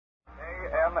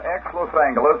Ex Los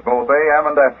Angeles, both AM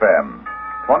and FM.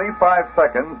 25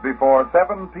 seconds before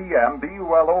 7 p.m.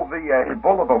 BULOVA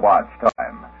Bulova watch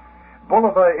time.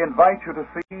 Bulova invites you to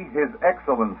see His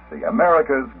Excellency,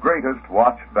 America's greatest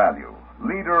watch value,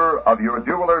 leader of your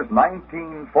jeweler's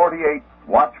 1948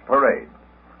 watch parade.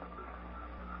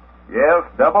 Yes,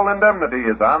 Double Indemnity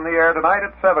is on the air tonight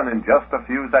at 7 in just a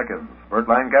few seconds. Burt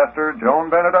Lancaster, Joan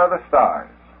Bennett are the stars.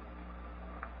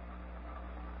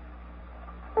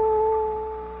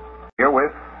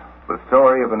 Herewith, the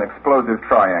story of an explosive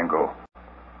triangle.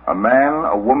 A man,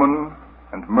 a woman,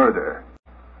 and murder.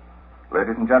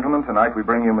 Ladies and gentlemen, tonight we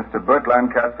bring you Mr. Burt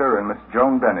Lancaster and Miss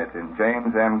Joan Bennett in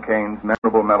James M. Cain's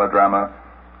memorable melodrama,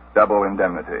 Double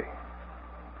Indemnity.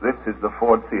 This is the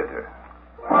Ford Theater.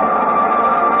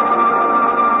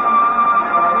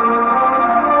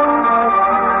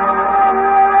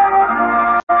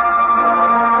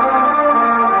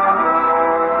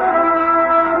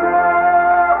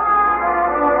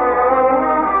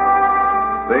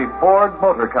 The Ford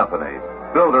Motor Company,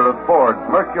 builder of Ford,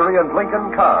 Mercury, and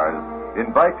Lincoln cars,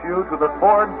 invites you to the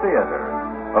Ford Theater,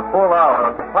 a full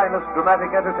hour of the finest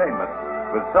dramatic entertainment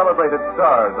with celebrated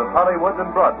stars of Hollywood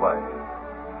and Broadway.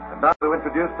 And now to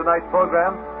introduce tonight's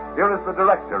program, here is the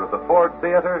director of the Ford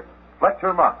Theater,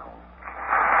 Fletcher Markle.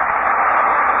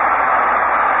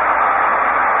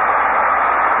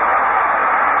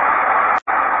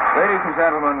 Ladies and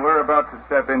gentlemen, we're about to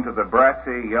step into the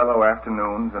brassy, yellow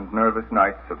afternoons and nervous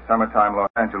nights of summertime Los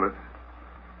Angeles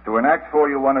to enact for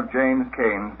you one of James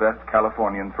Cain's best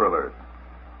Californian thrillers.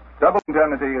 Double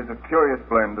Indemnity is a curious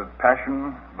blend of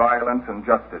passion, violence, and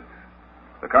justice,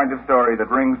 the kind of story that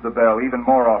rings the bell even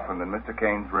more often than Mr.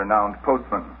 Cain's renowned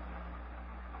Postman.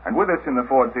 And with us in the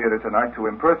Ford Theater tonight to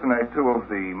impersonate two of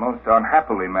the most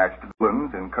unhappily matched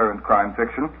villains in current crime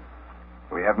fiction,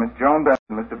 we have Miss Joan Bennett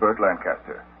and Mr. Burt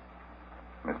Lancaster.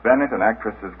 Miss Bennett, an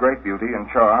actress of great beauty and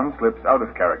charm, slips out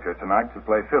of character tonight to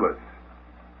play Phyllis,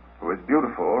 who is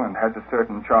beautiful and has a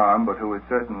certain charm, but who is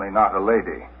certainly not a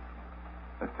lady.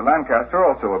 Mr. Lancaster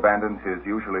also abandons his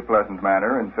usually pleasant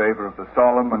manner in favor of the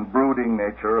solemn and brooding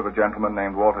nature of a gentleman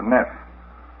named Walter Neff,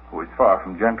 who is far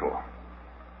from gentle.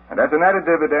 And as an added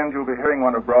dividend, you'll be hearing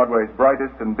one of Broadway's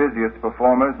brightest and busiest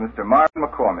performers, Mr. Martin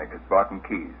McCormick, as Barton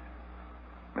Keyes.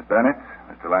 Miss Bennett,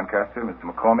 Mr. Lancaster, Mr.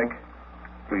 McCormick,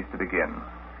 please to begin.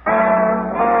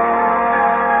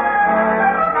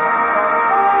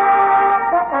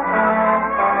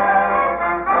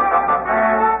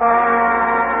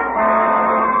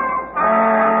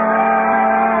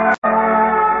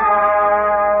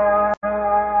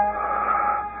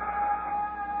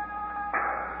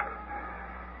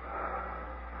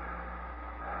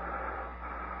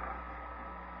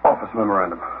 Office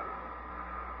memorandum.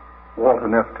 Walter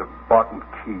Neff to Barton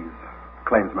Keyes,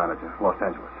 claims manager, Los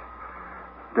Angeles.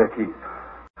 Dear Keyes,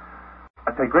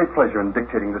 I take great pleasure in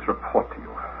dictating this report to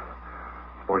you.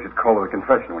 Suppose you'd call it a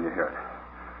confession when you hear it.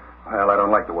 Well, I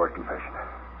don't like the word confession.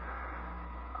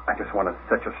 I just want to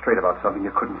set you straight about something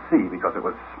you couldn't see because it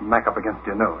was smack up against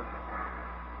your nose.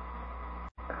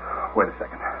 Wait a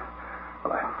second.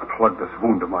 Well, I plug this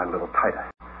wound of mine a little tighter.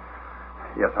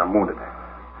 Yes, I'm wounded.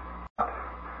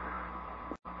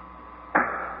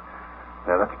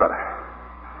 Yeah, that's better.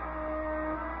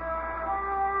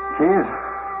 Keyes,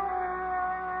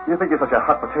 you think you're such a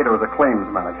hot potato as a claims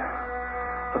manager.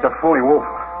 Such a phony wolf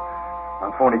on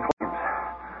phony claims.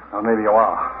 Well, maybe you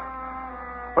are.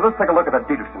 But let's take a look at that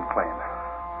Dietrichson claim.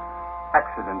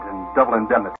 Accident and double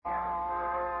indemnity.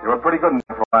 You were pretty good in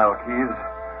there for a while, Keyes.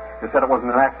 You said it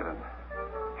wasn't an accident.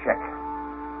 Check.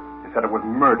 You said it was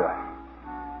murder.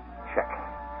 Check.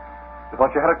 You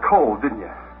thought you had a cold, didn't you?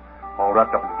 All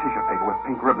wrapped up in tissue paper with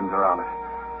pink ribbons around it.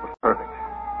 It was perfect.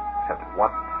 Except it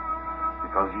wasn't.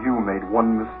 Because you made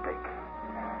one mistake.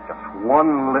 Just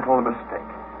one little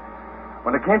mistake.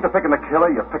 When it came to picking the killer,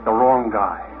 you picked the wrong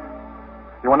guy.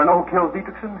 You want to know who killed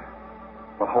Dietrichson?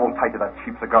 Well, hold tight to that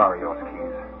cheap cigar of yours,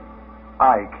 Keyes.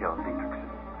 I killed Dietrichson.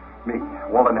 Me,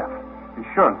 Walter Neff.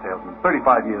 Insurance salesman,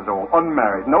 35 years old,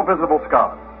 unmarried, no visible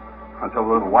scars. Until a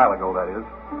little while ago, that is.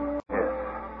 Yes,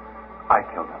 I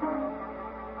killed him.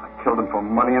 Killed him for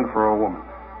money and for a woman.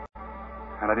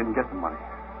 And I didn't get the money.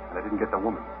 And I didn't get the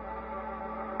woman.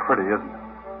 Pretty, isn't it?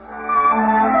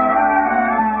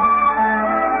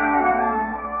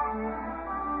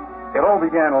 It all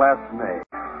began last May.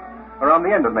 Around the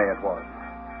end of May it was.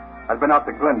 I'd been out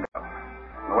to Glendale.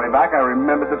 On the way back, I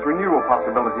remembered this renewal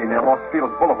possibility near Los Feliz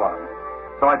Boulevard.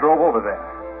 So I drove over there.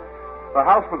 The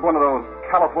house was one of those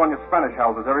California Spanish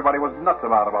houses everybody was nuts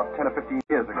about 10 or 15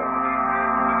 years ago.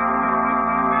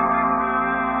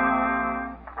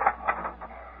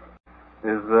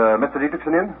 Is Mr.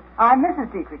 Dietrichson in? I'm Mrs.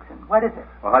 Dietrichson. What is it?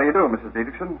 Well, how do you do, Mrs.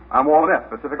 Dietrichson? I'm Walden F.,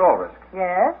 Pacific All Risk.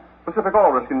 Yes? Pacific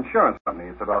All Risk Insurance Company.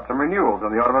 It's about some renewals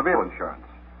on the automobile insurance.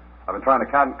 I've been trying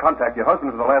to contact your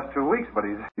husband for the last 2 weeks, but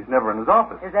he's never in his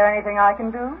office. Is there anything I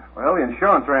can do? Well, the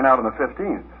insurance ran out on the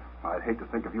 15th. I'd hate to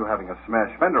think of you having a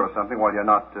smashed fender or something while you're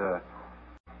not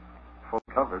fully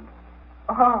covered.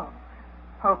 Oh,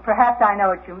 perhaps I know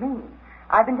what you mean.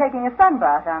 I've been taking a sun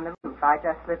bath on the roof. I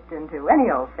just slipped into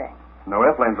any old thing. No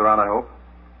airplanes around, I hope.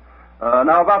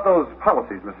 Now, about those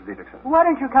policies, Mrs. Dietrichson. Why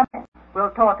don't you come in? We'll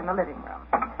talk in the living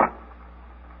room.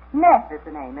 Neff is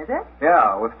the name, is it?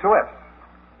 Yeah, with 2 F's.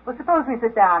 Well, suppose we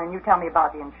sit down and you tell me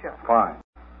about the insurance. Fine.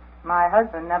 My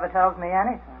husband never tells me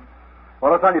anything.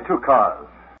 Well, it's on your 2 cars.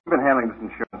 We've been handling this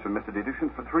insurance for Mr.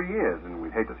 Dietrichson for 3 years, and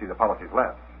we'd hate to see the policies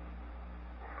lapse.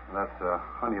 And that's a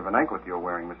honey of an anklet you're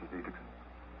wearing, Mrs. Dietrichson.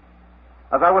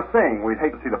 As I was saying, we'd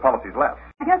hate to see the policies lapse.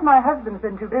 I guess my husband's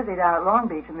been too busy down at Long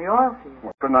Beach in the oil field.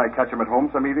 Well, couldn't I catch him at home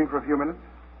some evening for a few minutes?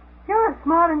 You're a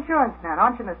smart insurance man,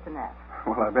 aren't you, Mr. Neff?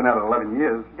 Well, I've been at it 11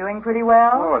 years. Doing pretty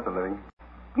well? Oh, it's a living.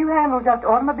 You handle just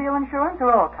automobile insurance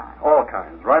or all kinds? All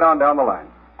kinds, right on down the line.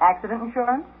 Accident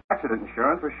insurance? Accident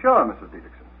insurance, for sure, Mrs.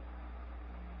 Dietrichson.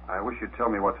 I wish you'd tell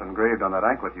me what's engraved on that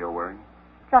anklet you're wearing.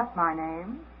 Just my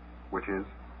name. Which is?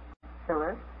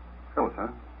 Phyllis. Phyllis, huh?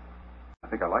 I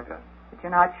think I like that. But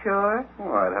you're not sure?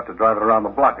 Oh, I'd have to drive it around the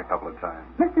block a couple of times.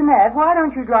 Mr. Ned, why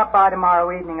don't you drop by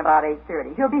tomorrow evening about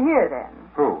 8:30? He'll be here then.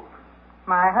 Who?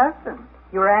 My husband.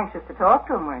 You were anxious to talk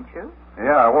to him, weren't you?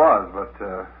 Yeah, I was, but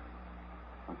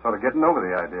I'm sort of getting over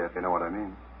the idea, if you know what I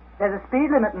mean. There's a speed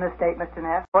limit in the state, Mr.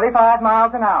 Ned. 45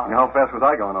 miles an hour. And how fast was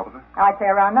I going, officer? I'd say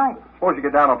around 90. Suppose you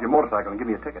get down off your motorcycle and give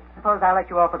me a ticket. Suppose I let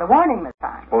you off with a warning this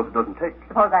time. Suppose it doesn't take.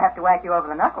 Suppose I have to whack you over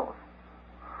the knuckles.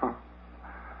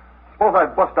 Suppose I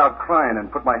bust out crying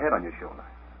and put my head on your shoulder.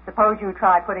 Suppose you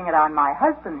try putting it on my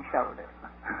husband's shoulder.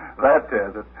 That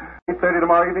tears it. 8:30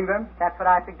 tomorrow evening, then? That's what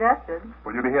I suggested.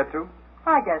 Will you be here, too?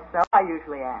 I guess so. I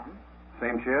usually am.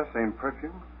 Same chair, same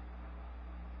perfume,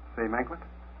 same anklet?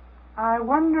 I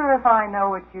wonder if I know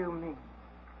what you mean.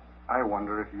 I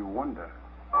wonder if you wonder.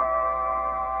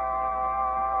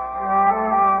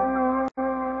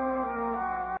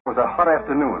 It was a hot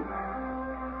afternoon,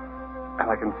 and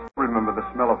I can still remember the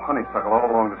smell of honeysuckle all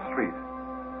along the street.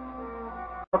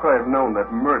 How could I have known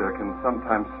that murder can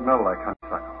sometimes smell like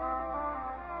honeysuckle?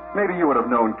 Maybe you would have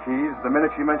known, Keys, the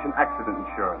minute you mentioned accident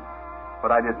insurance.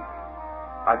 But I didn't.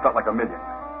 I felt like a million.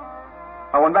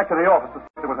 I went back to the office to see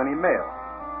if there was any mail.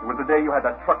 It was the day you had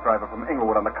that truck driver from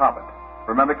Inglewood on the carpet.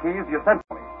 Remember, Keys? You sent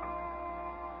for me.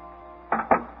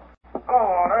 Hello,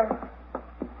 Walter.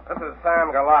 This is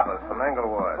Sam Galapis from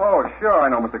Inglewood. Oh, sure, I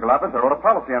know, Mr. Galapis. I wrote a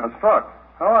policy on his truck.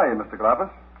 How are you, Mr. Galapis?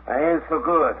 I ain't so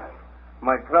good.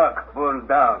 My truck burned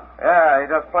down. Yeah, he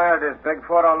just planted his big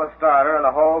foot on the starter and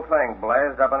the whole thing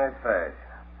blazed up in his face.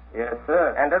 Yes,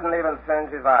 sir. And didn't even singe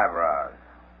his eyebrows.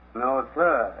 No,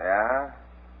 sir. Yeah?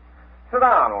 Sit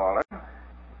down, Walter.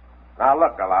 Now,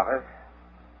 look, Galapis.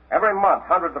 Every month,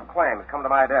 hundreds of claims come to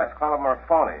my desk. Some of them are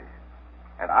phonies.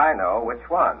 And I know which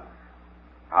ones.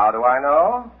 How do I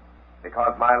know?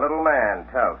 Because my little man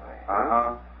tells me.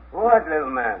 Uh-huh. What little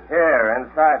man? Here,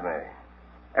 inside me.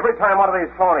 Every time one of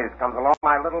these phonies comes along,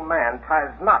 my little man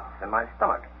ties knots in my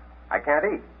stomach. I can't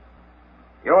eat.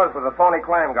 Yours was a phony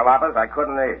claim, Galapis. I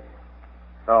couldn't eat.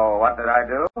 So what did I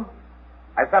do?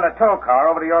 I sent a tow car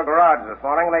over to your garage this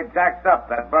morning, and they jacked up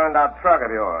that burned-out truck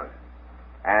of yours.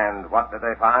 And what did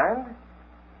they find?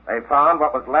 They found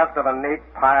what was left of a neat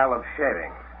pile of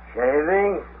shavings.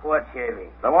 Shavings? What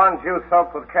shavings? The ones you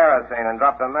soaked with kerosene and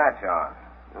dropped a match on.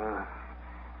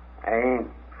 I ain't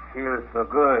feel so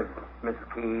good, Miss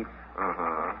Keith.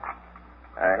 Mm-hmm.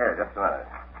 Here, just a minute.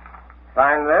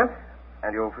 Sign this,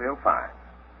 and you'll feel fine.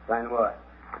 Sign what?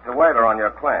 It's a waiver on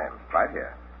your claim, right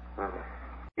here.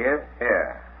 Yes?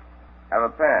 Here. Have a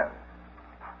pen.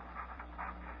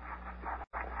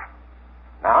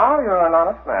 Now you're an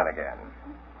honest man again.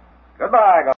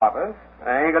 Goodbye, Galapis.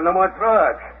 I ain't got no more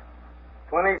truck.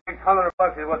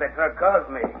 $2,600 is what that truck cost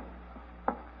me.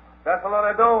 That's a lot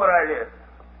of dough where I live.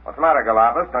 What's the matter,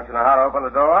 Galapis? Don't you know how to open the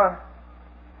door?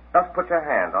 Just put your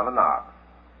hand on the knob.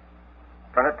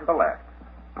 Turn it to the left.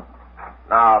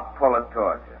 Now pull it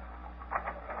towards you.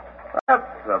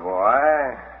 That's the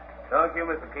boy. Thank you,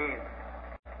 Mr. Keith.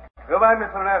 Goodbye,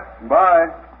 Mr. Neff. Bye.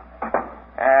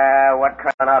 What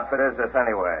kind of outfit is this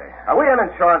anyway? Are we an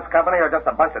insurance company or just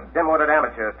a bunch of dim-witted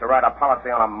amateurs to write a policy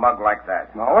on a mug like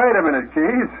that? Now, wait a minute,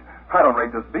 Keys. I don't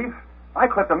rate this beef. I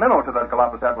clipped a memo to that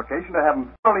Galapis application to have him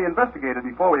thoroughly investigated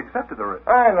before we accepted the risk.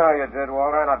 I know you did,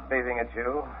 Walter. I'm not beating at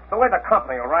you. It's the way the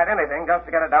company will write anything just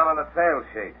to get it down on the sales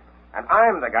sheet. And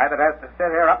I'm the guy that has to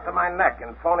sit here up to my neck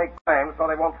in phony claims so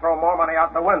they won't throw more money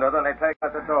out the window than they take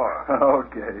at the door.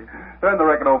 Okay. Turn the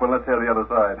record over and let's hear the other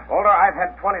side. Older, I've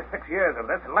had 26 years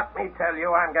of this, and let me tell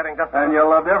you, I'm getting just... And you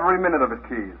loved every minute of it,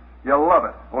 Keys. You love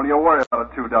it. Only you worry about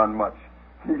it too darn much.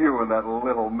 You and that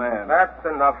little man. That's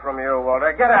enough from you,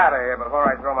 Walter. Get out of here before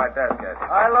I throw my desk at you.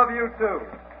 I love you, too.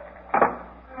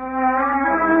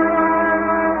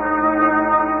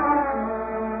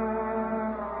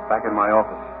 Back in my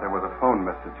office, there was a phone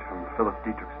message from Phyllis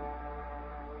Dietrichson.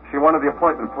 She wanted the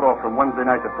appointment put off from Wednesday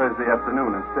night to Thursday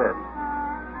afternoon instead.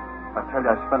 I tell you,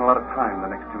 I spent a lot of time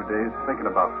the next 2 days thinking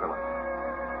about Phyllis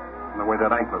and the way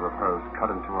that anklet of hers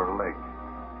cut into her leg.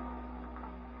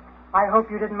 I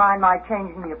hope you didn't mind my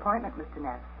changing the appointment, Mr.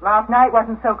 Ness. Last night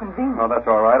wasn't so convenient. Oh, that's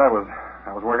all right. I was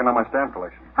working on my stamp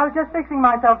collection. I was just fixing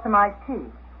myself some iced tea.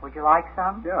 Would you like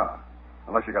some? Yeah.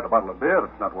 Unless you got a bottle of beer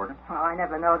that's not working. Oh, I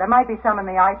never know. There might be some in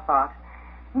the icebox.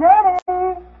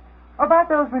 Nettie! About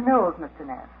those renewals, Mr.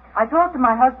 Ness. I talked to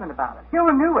my husband about it. He'll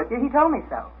renew it. He told me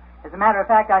so. As a matter of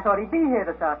fact, I thought he'd be here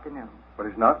this afternoon. But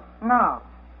he's not? No.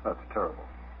 That's terrible.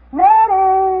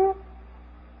 Nettie!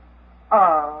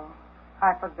 Oh,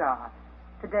 I forgot.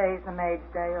 Today's the maid's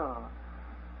day off.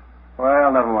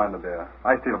 Well, never mind the beer.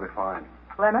 Iced tea will be fine.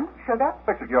 Lemon? Sugar?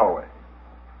 Fix it your way.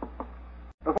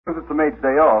 As long as it's the maid's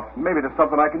day off, maybe there's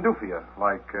something I can do for you.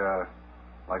 Like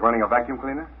running a vacuum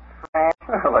cleaner? Fresh?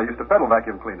 Well, I used to peddle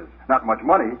vacuum cleaners. Not much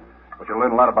money, but you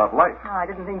learn a lot about life. Oh, I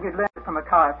didn't think you'd learn it from a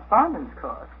correspondence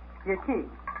course. Your tea.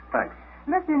 Thanks.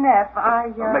 Mr. Neff,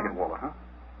 Make it Walter, huh?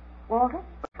 Walter?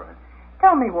 That's right.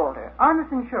 Tell me, Walter, on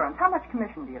this insurance, how much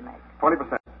commission do you make?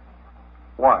 20%.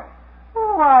 Why?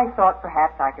 Oh, I thought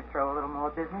perhaps I could throw a little more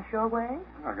business your way.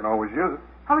 I can always use it.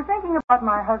 I was thinking about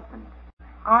my husband.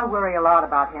 I worry a lot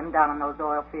about him down in those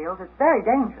oil fields. It's very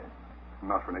dangerous.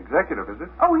 Not for an executive, is it?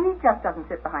 Oh, he just doesn't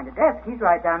sit behind a desk. He's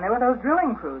right down there with those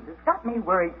drilling crews. It's got me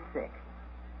worried sick.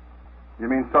 You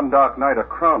mean some dark night a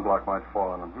crown block might fall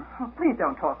on him, huh? Oh, please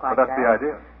don't talk like But that's that. the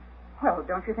idea. Well,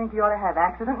 don't you think he ought to have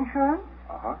accident insurance?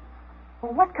 Uh-huh.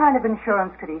 Well, what kind of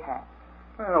insurance could he have?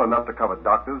 Well, enough to cover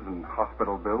doctors and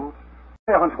hospital bills.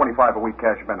 Say $125 a week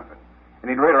cash benefit. And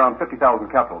he'd rate around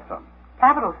 $50,000 capital sum.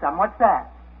 Capital sum? What's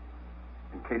that?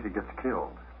 In case he gets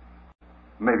killed.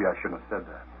 Maybe I shouldn't have said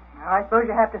that. Well, I suppose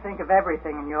you have to think of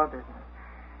everything in your business.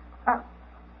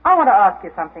 I want to ask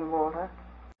you something, Walter.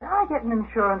 Did I get an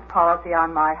insurance policy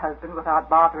on my husband without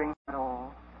bothering him at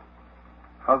all?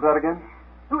 How's that again?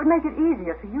 It would make it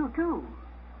easier for you, too.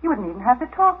 You wouldn't even have to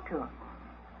talk to him.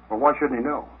 Well, why shouldn't he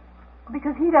know?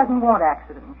 Because he doesn't want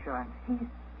accident insurance.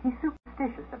 He's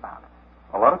superstitious about it.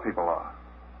 A lot of people are.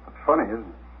 That's funny, isn't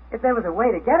it? If there was a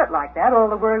way to get it like that, all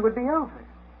the worry would be over.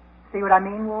 See what I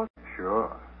mean, Walter?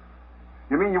 Sure.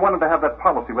 You mean you wanted to have that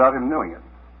policy without him knowing it?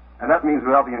 And that means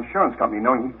without the insurance company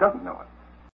knowing he doesn't know it.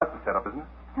 That's the setup, isn't it?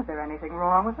 Is there anything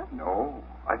wrong with it? No.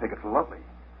 I think it's lovely.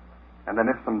 And then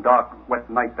if some dark, wet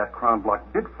night that crown block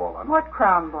did fall on it... What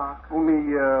crown block?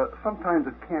 Only, sometimes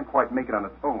it can't quite make it on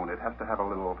its own. It has to have a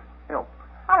little help.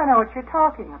 I don't know what you're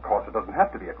talking Of about. course, it doesn't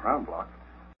have to be a crown block.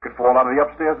 It could fall out of the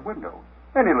upstairs window.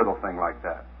 Any little thing like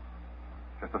that.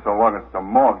 Just so long as it's a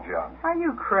morgue job. Are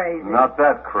you crazy? Not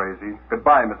that crazy.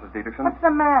 Goodbye, Mrs. Dietrichson. What's the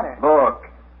matter? Look,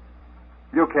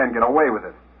 you can't get away with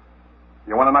it.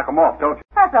 You want to knock him off, don't you?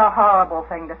 That's a horrible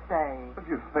thing to say. What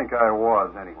do you think I was,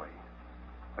 anyway?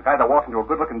 A guy that walks into a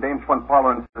good-looking dame's front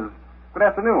parlor and says, "Good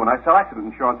afternoon, I sell accident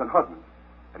insurance on husbands.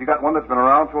 Have you got one that's been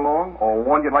around too long, or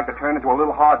one you'd like to turn into a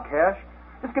little hard cash?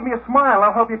 Just give me a smile,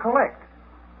 I'll help you collect."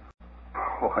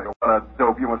 Boy, what a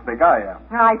dope you must think I am.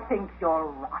 I think you're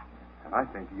right. And I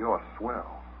think you're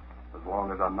swell, as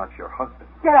long as I'm not your husband.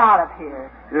 Get out of here.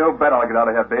 You bet I'll get out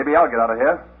of here, baby. I'll get out of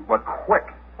here, but quick.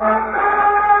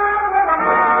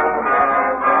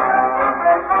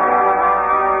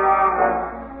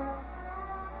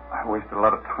 I wasted a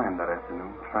lot of time that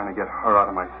afternoon trying to get her out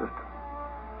of my system.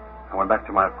 I went back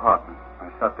to my apartment.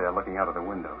 I sat there looking out of the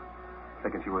window,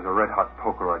 thinking she was a red-hot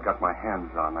poker I'd got my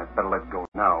hands on. I'd better let go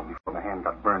now before my hand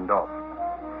got burned off.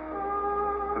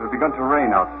 It had begun to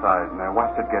rain outside, and I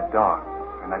watched it get dark,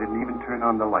 and I didn't even turn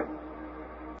on the light.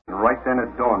 And right then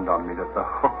it dawned on me that the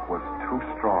hook was too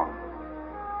strong.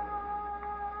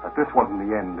 That this wasn't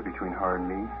the end between her and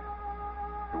me.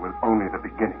 It was only the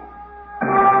beginning.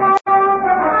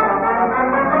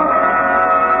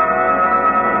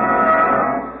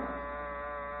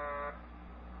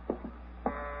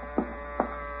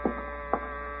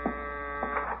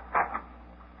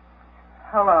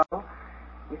 Hello.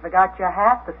 You forgot your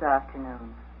hat this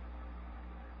afternoon.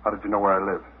 How did you know where I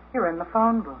live? You're in the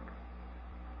phone book.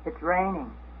 It's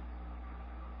raining.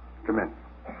 Come in.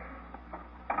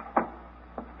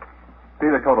 See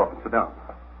the coat off and sit down.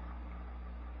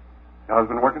 Your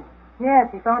husband working? Yes,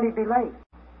 he phoned he'd be late.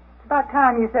 It's about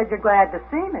time you said you're glad to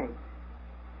see me.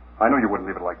 I knew you wouldn't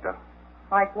leave it like that.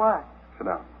 Like what? Sit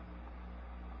down.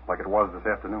 Like it was this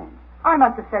afternoon. I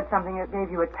must have said something that gave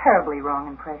you a terribly wrong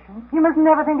impression. You must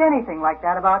never think anything like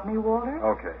that about me, Walter.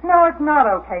 Okay. No, it's not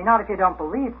okay. Not if you don't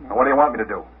believe me. Now, what do you want me to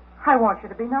do? I want you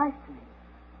to be nice to me.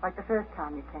 Like the first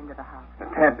time you came to the house. It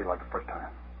can't be like the first time.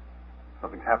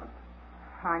 Something's happened.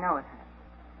 I know it has.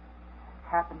 It's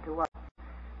happened to us.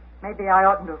 Maybe I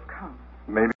oughtn't to have come.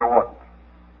 Maybe you oughtn't.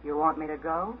 You want me to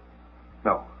go?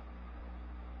 No.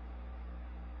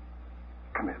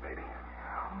 Come here, baby.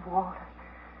 Walter.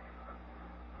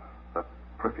 That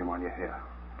perfume on your hair.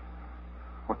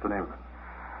 What's the name of it?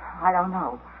 I don't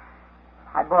know.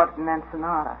 I bought it in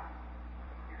Ensenada.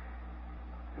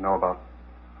 You know, about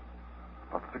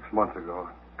 6 months ago,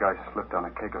 a guy slipped on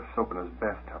a cake of soap in his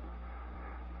bathtub.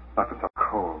 Knocked himself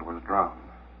cold, was drowned.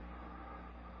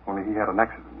 Only he had an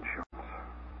accident insurance.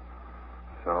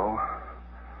 So,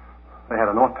 they had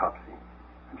an autopsy,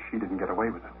 and she didn't get away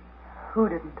with it. Who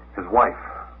didn't? His wife.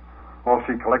 All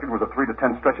she collected was a 3 to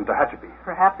 10 stretch into Tehachapi.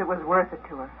 Perhaps it was worth it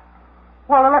to her.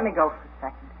 Walter, let me go for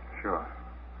a second. Sure.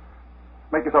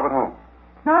 Make yourself at home.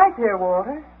 It's nice here,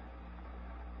 Walter.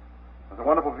 There's a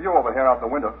wonderful view over here out the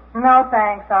window. No,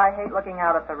 thanks. I hate looking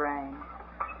out at the rain.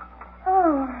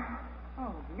 Oh,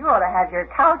 you ought to have your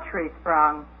couch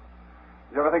resprung.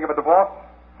 Did you ever think of a divorce?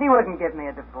 He wouldn't give me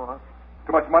a divorce.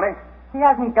 Too much money? He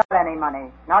hasn't got any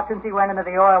money. Not since he went into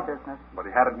the oil business. But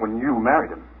he had it when you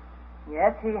married him.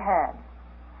 Yes, he had.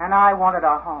 And I wanted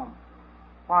a home.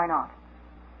 Why not?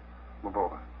 Move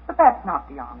over. But that's not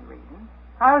the only reason.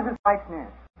 I was his wife's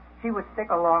nurse. She was sick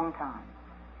a long time.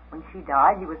 When she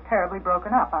died, he was terribly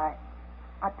broken up. I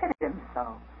pitied him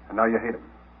so. And now you hate him.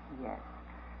 Yes.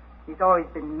 He's always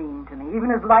been mean to me. Even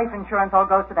his life insurance all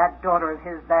goes to that daughter of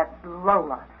his, that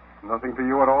Lola. Nothing for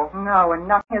you at all? No, and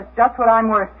nothing is just what I'm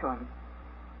worth to him.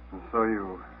 And so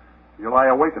you lie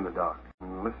awake in the dark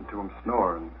and listen to him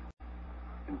snore and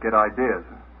get ideas.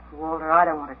 Walter, I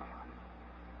don't want to kill him.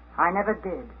 I never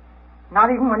did.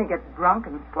 Not even when he gets drunk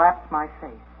and slaps my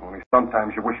face. Only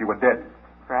sometimes you wish he were dead.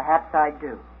 Perhaps I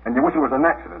do. And you wish it was an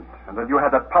accident and that you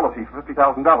had that policy for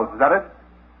 $50,000. Is that it?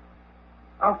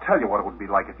 I'll tell you what it would be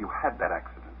like if you had that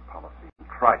accident policy and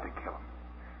tried to kill him.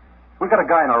 We've got a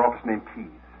guy in our office named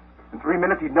Keys. In 3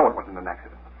 minutes, he'd know it wasn't an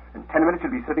accident. In 10 minutes,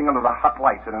 you'd be sitting under the hot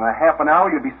lights, and in a half an hour,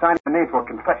 you'd be signing a name for a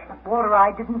confession. Walter,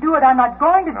 I didn't do it. I'm not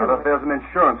going to do Now, it. if there's an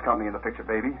insurance company in the picture,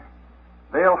 baby,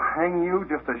 they'll hang you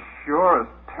just as sure as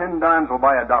 10 dimes will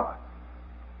buy $1.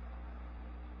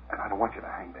 And I don't want you to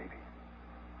hang, baby.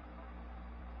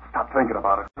 Stop thinking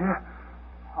about it. Yeah?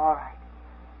 All right.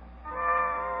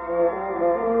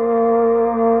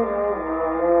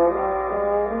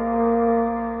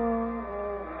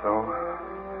 So,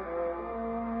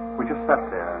 we just sat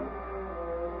there, and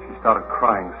she started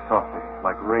crying softly,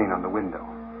 like rain on the window.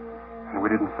 And we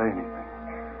didn't say anything.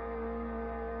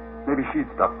 Maybe she'd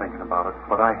stopped thinking about it,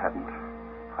 but I hadn't.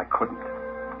 I couldn't.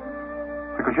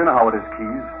 Because you know how it is,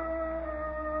 Keys.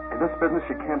 In this business,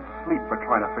 you can't sleep for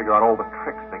trying to figure out all the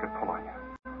tricks they could pull on you.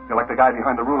 You're like the guy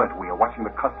behind the roulette wheel, watching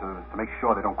the customers to make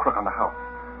sure they don't crook on the house.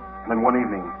 And then one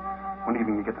evening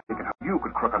you get to thinking how you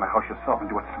could crook on the house yourself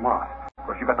and do it smart. Of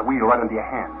course, you got the wheel right under your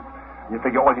hands. And you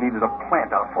figure all you need is a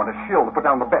plant out front, a shield to put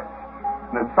down the bets.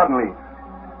 And then suddenly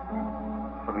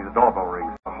the doorbell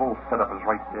rings. The whole setup is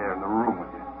right there in the room with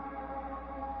you.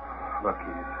 Look,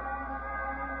 Keys,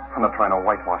 I'm not trying to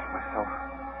whitewash myself.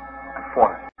 I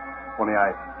fought it. Only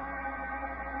I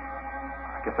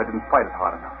guess I didn't fight it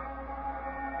hard enough.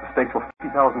 The stakes were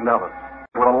 $50,000.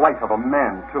 For the life of a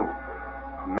man, too.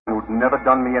 A man who'd never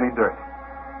done me any dirt.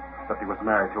 Except he was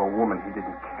married to a woman he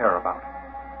didn't care about.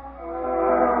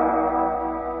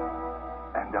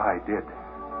 And I did.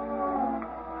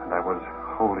 And I was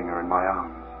holding her in my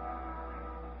arms.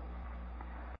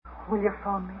 Will you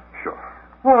phone me? Sure.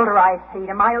 Walter, I hate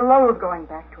him. I loathe going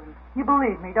back to him. You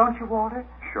believe me, don't you, Walter?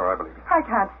 Sure, I believe it. I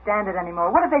can't stand it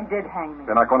anymore. What if they did hang me?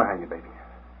 They're not going to hang you, baby.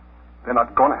 They're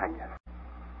not going to hang you.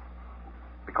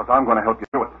 Because I'm going to help you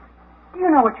do it. Do you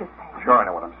know what you're saying? Sure, I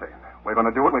know what I'm saying. We're going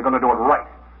to do it. We're going to do it right.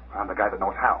 I'm the guy that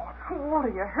knows how. Walter,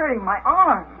 you're hurting my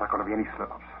arm. There's not going to be any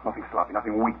slip-ups. Nothing sloppy,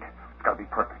 nothing weak. It's got to be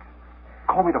perfect.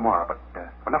 Call me tomorrow, but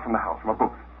not from the house, from a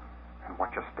booth. And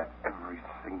watch your step every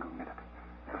single minute.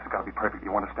 This has got to be perfect.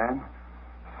 You understand?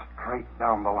 Straight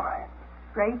down the line.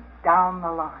 Straight down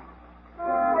the line.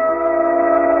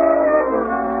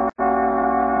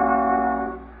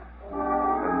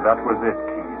 And that was it,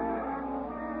 Keys.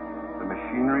 The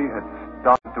machinery had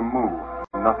started to move.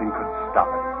 Nothing could stop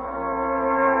it.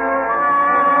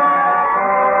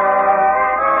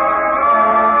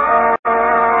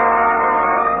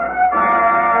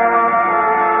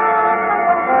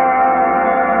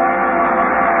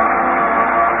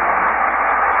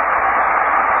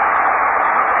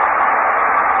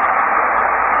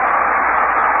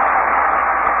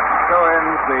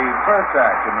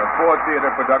 Ford Theater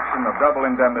production of Double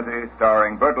Indemnity,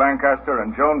 starring Burt Lancaster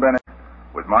and Joan Bennett,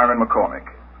 with Myron McCormick.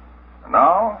 And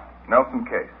now, Nelson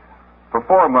Case. For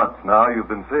 4 months now, you've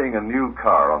been seeing a new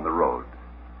car on the road,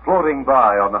 floating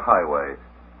by on the highway,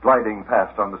 gliding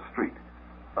past on the street.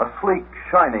 A sleek,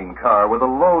 shining car with a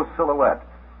low silhouette,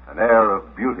 an air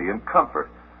of beauty and comfort,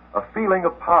 a feeling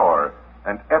of power,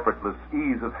 and effortless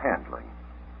ease of handling.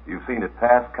 You've seen it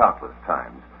pass countless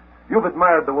times. You've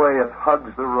admired the way it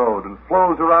hugs the road and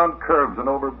flows around curves and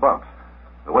over bumps,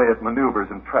 the way it maneuvers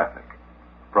in traffic.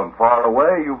 From far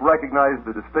away, you've recognized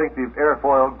the distinctive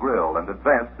airfoil grille and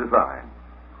advanced design.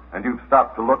 And you've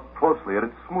stopped to look closely at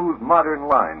its smooth, modern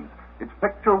lines, its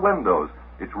picture windows,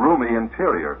 its roomy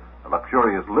interior, a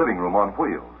luxurious living room on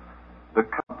wheels, the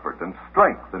comfort and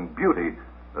strength and beauty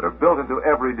that are built into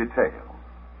every detail.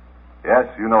 Yes,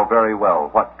 you know very well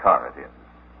what car it is.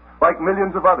 Like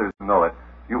millions of others who know it,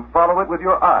 you follow it with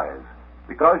your eyes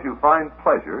because you find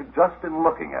pleasure just in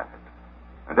looking at it.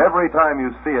 And every time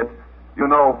you see it, you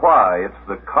know why it's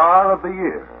the car of the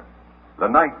year, the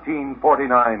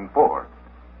 1949 Ford.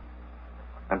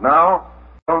 And now,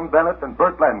 Joan Bennett and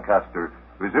Burt Lancaster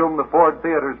resume the Ford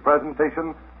Theater's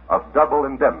presentation of Double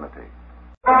Indemnity.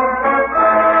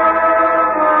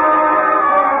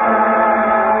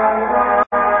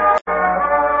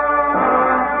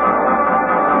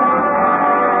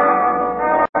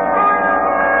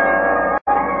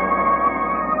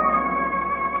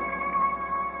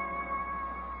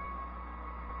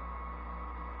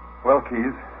 Well,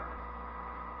 Keys,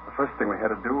 the first thing we had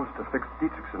to do was to fix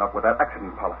Dietrichson up with that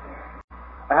accident policy.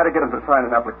 I had to get him to sign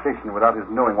an application without his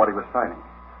knowing what he was signing.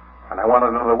 And I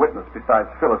wanted another witness besides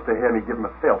Phyllis to hear me give him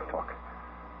a sales talk.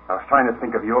 I was trying to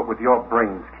think of you with your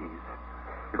brains, Keys,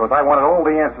 because I wanted all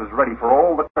the answers ready for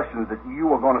all the questions that you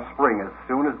were going to spring as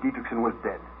soon as Dietrichson was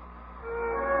dead.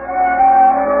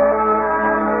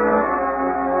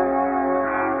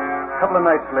 A couple of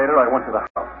nights later, I went to the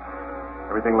house.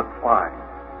 Everything looked fine,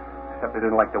 except they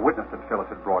didn't like the witness that Phyllis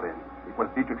had brought in. It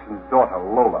was Dietrichson's daughter,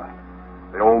 Lola.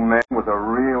 The old man was a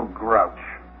real grouch.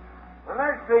 The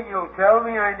next thing you'll tell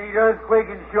me, I need earthquake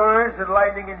insurance and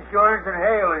lightning insurance and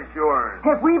hail insurance.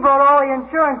 If we bought all the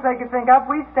insurance they could think of,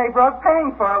 we'd stay broke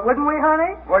paying for it, wouldn't we,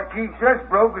 honey? What keeps us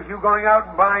broke is you going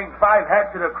out and buying 5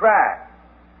 hats at a crack.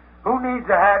 Who needs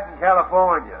a hat in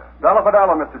California? Dollar for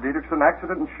dollar, Mr. Dietrichson.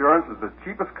 Accident insurance is the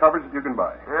cheapest coverage that you can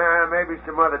buy. Maybe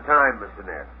some other time, Mr.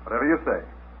 Neff. Whatever you say.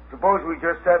 Suppose we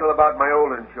just settle about my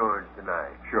old insurance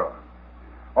tonight. Sure.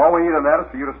 All we need on that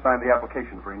is for you to sign the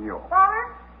application for renewal.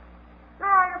 Father? All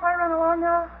right, if I run along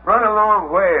now. Run along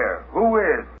where? Who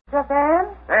is? Just Ann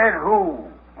And who?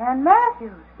 and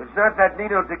Matthews. It's not that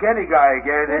Nino Ticchetti guy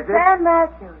again, is It's it? Ann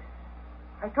Matthews.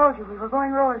 I told you we were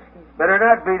going roller skating. Better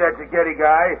not be that Ticchetti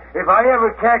guy. If I ever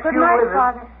catch Good you night, with it...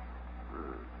 Father.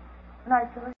 Good night,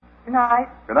 Phyllis. Good night.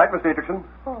 Good night, Miss Dietrichson.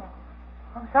 Oh,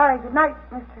 I'm sorry. Good night,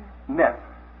 Mr. Neff.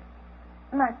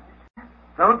 Good night.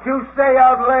 Don't you stay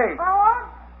out late. Oh,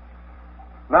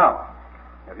 Now,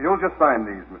 if you'll just sign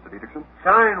these, Mr. Dietrichson.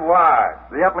 Sign what?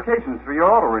 The applications for your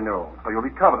auto renewal, so you'll be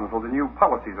covered until the new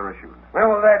policies are issued. Where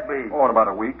will that be? Oh, in about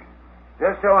a week.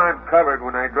 Just so I'm covered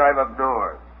when I drive up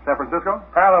north. San Francisco?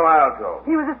 Palo Alto.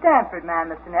 he was a Stanford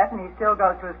man, Mr. Neff, and he still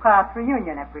goes to his class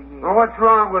reunion every year. Well, what's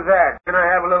wrong with that? Can I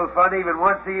have a little fun even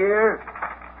once a year?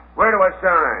 Where do I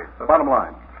sign? The bottom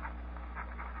line.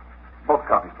 Both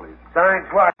copies, please. Sign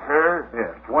twice, huh?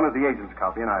 Yes. One is the agent's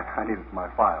copy, and I need it for my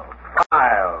files.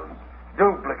 Files.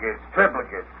 Duplicates,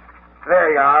 triplicates.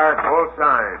 There you are, all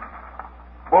signed.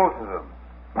 Both of them.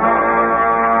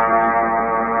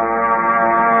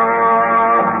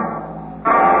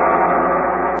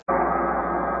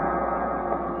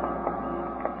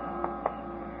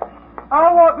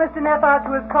 I'll walk Mr. Neff out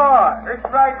to his car. It's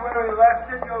right where he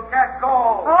left it. You'll catch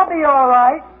cold. I'll be all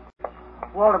right.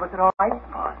 Walter, was it all right?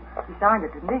 Fine. He signed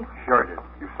it, didn't he? Sure it is.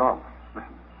 You saw him.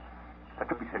 Listen. That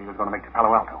Tuppy said he was going to make to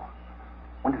Palo Alto.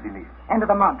 When does he leave? End of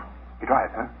the month. He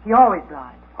drives, huh? He always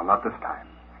drives. Well, not this time.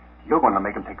 You're going to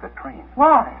make him take the train.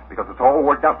 Why? Because it's all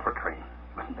worked out for train.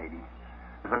 Listen, baby.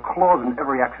 There's a clause in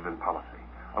every accident policy.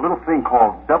 A little thing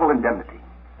called double indemnity.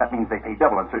 That means they pay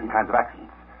double on certain kinds of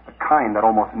accidents. The kind that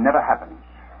almost never happen.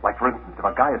 Like, for instance, if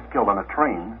a guy is killed on a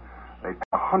train, they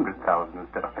pay $100,000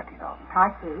 instead of $50,000.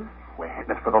 I see. We're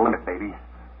hitting it for the limit, baby.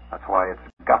 That's why it's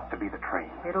got to be the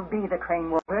train. It'll be the train,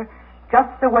 Walter.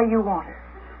 Just the way you want it.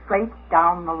 Straight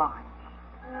down the line.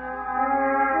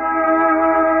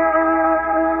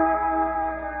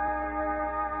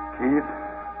 Keith,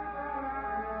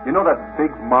 you know that big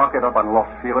market up on Los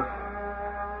Feliz?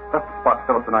 That's the spot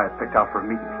Phyllis and I had picked out for a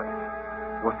meeting place.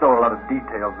 There were still a lot of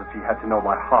details that she had to know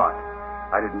by heart.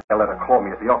 I didn't let her call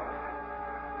me at the office.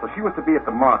 So she was to be at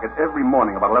the market every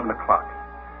morning about 11 o'clock.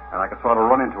 And I could sort of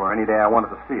run into her any day I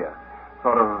wanted to see her.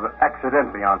 Sort of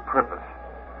accidentally on purpose.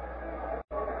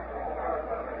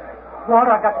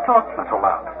 Walter, I've got to talk to you. Not so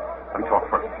loud. Let me talk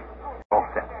first. All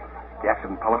set. The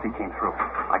accident policy came through.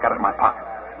 I got it in my pocket.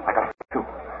 I got it, too.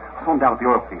 I saw him down at the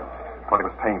oil field. While he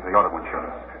was paying for the auto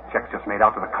insurance. Check's just made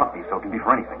out to the company, so it can be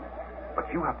for anything. But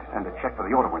you have to send a check for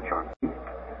the auto insurance.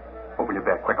 Open your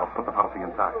bag quick. I'll put the policy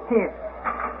inside. Here.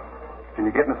 Can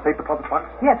you get in the safe deposit box?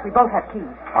 Yes, we both have keys.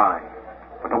 Fine.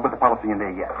 But don't put the policy in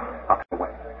there yet. I'll take it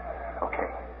away. Okay.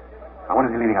 Now, when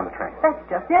is he leaving on the train? That's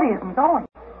just it. He isn't going.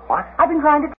 What? I've been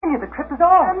trying to tell you the trip is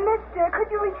on. Mister, could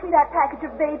you reach me that package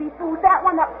of baby food? That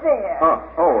one up there.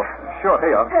 Oh, sure.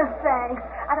 Here. Thanks.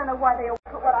 I don't know why they always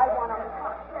put what I want on the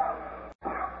top shelf.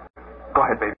 Go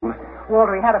ahead, baby. Listen.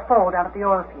 Walter, he had a fall down at the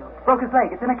oil field. Broke his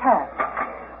leg. It's in a cast.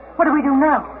 What do we do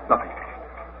now? Nothing.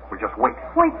 We just wait.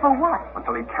 Wait for what?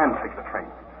 Until he can take the train.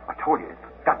 I told you, it's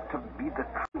got to be the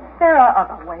train. There are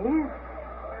other ways.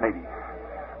 Maybe,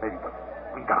 but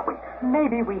we gotta wait.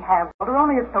 Maybe we have, Walter,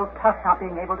 only it's so tough not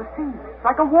being able to see. It's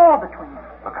like a wall between us.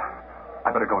 Look,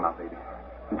 I better go now, baby.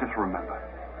 And just remember,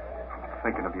 I'm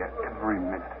thinking of you every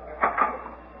minute.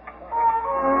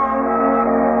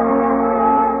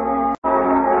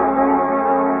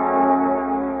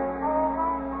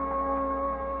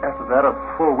 After that, a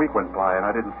full week went by, and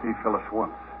I didn't see Phyllis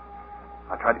once.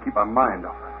 I tried to keep my mind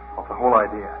off the whole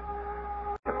idea.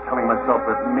 I kept telling myself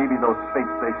that maybe those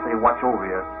fates they say watch over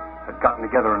you had gotten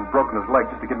together and broken his leg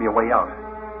just to give me a way out.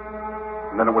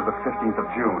 And then it was the 15th of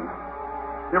June.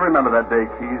 You remember that day,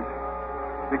 Keys?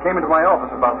 You came into my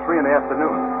office about 3 in the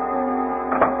afternoon.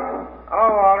 Hello,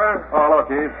 Walter. Oh, hello,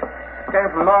 Keys. Came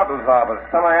from Norton's office.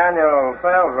 Semi-annual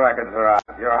sales records are out.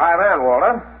 You're a high man,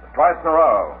 Walter. Twice in a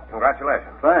row.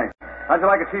 Congratulations. Thanks. How'd you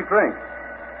like a cheap drink?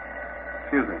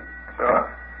 Excuse me. Sure.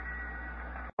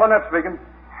 Lynette speaking.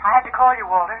 I had to call you,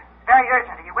 Walter. Very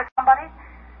urgent. Are you with somebody?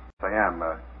 Yes, I am.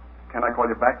 Can I call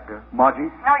you back, Margie?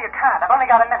 No, you can't. I've only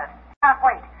got a minute. Can't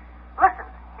wait. Listen,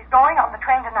 he's going on the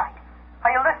train tonight.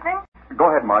 Are you listening? Go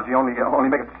ahead, Margie. Only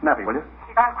make it snappy, will you?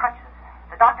 He's on crutches.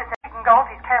 The doctor said he can go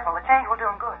if he's careful. The change will do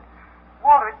him good.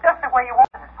 Walter, it's just the way you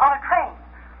wanted it. On a train.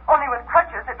 Only with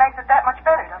crutches, it makes it that much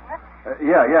better, doesn't it?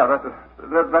 Yeah. That's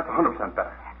 100%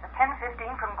 better. It's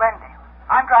 10:15 from Glendale.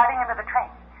 I'm driving into the train.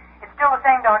 It's still the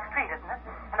same dark street, isn't it?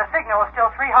 And the signal is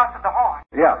still 3 honks of the horn.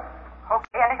 Yeah.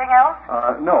 Okay, anything else?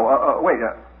 No. Wait.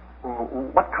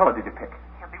 What color did you pick?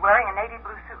 He'll be wearing a navy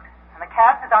blue suit. And the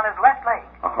cast is on his left leg.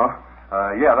 Uh-huh.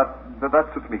 Yeah, that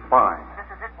suits me fine. This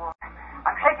is it, Walter.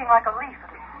 I'm shaking like a leaf.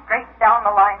 It'll be straight down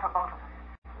the line for both of us.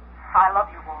 I love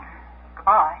you, Walter.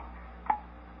 Goodbye.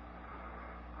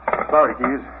 Sorry,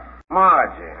 Keys.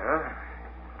 Margie, huh?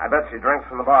 I bet she drinks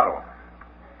from the bottle.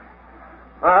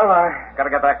 Well, I gotta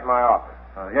get back to my office.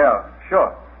 Yeah,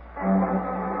 sure.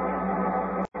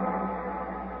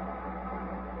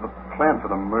 The plan for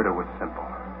the murder was simple.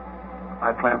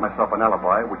 I'd plant myself an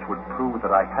alibi which would prove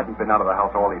that I hadn't been out of the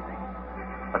house all evening.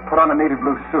 I'd put on a navy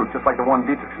blue suit just like the one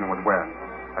Dietrichson was wearing.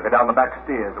 I'd go down the back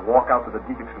stairs, walk out to the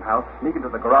Dietrichson house, sneak into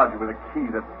the garage with a key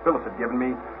that Phyllis had given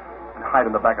me, and hide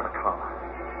in the back of the car.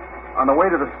 On the way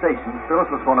to the station, Phyllis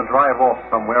was going to drive off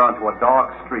somewhere onto a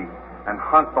dark street and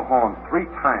honk the horn 3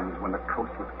 times when the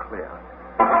coast was clear.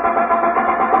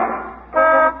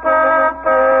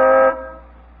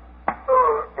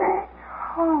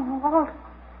 Oh, Walter.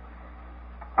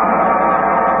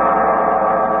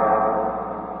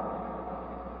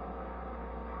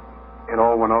 It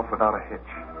all went off without a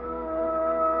hitch.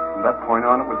 From that point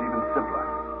on, it was even simpler.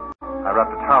 I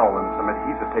wrapped a towel and some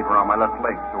adhesive tape around my left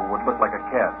leg so it would look like a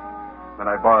cast. Then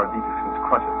I borrowed Dietrichson's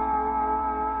crutches.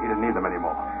 He didn't need them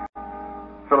anymore.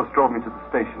 Phyllis drove me to the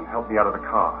station, helped me out of the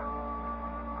car.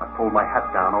 I pulled my hat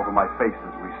down over my face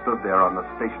as we stood there on the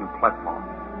station platform.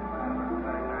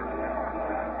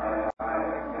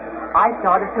 I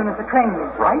start as soon as the train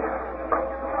leaves, right?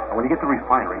 And when you get to the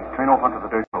refinery, turn off onto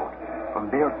the dirt road. From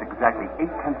there, it's exactly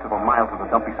 8/10 of a mile to the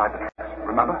dump beside the tracks.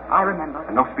 Remember? I remember.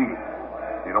 And no speeding.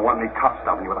 You don't want any cops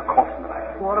stopping you with a corpse in the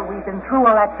back. Walter, we've been through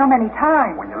all that so many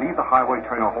times. When you leave the highway,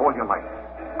 turn off all your lights.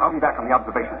 I'll be back on the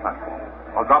observation platform.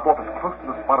 I'll drop off as close to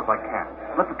the spot as I can.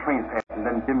 Let the train pass and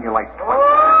then dim your lights twice.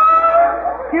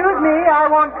 Excuse me,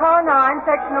 I want car 9,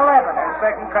 section 11.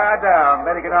 Second car down.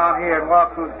 Better get on here and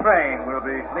walk through the train. We'll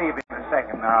be leaving in a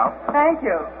second now. Thank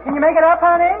you. Can you make it up,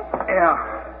 honey? Yeah.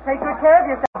 Take good care of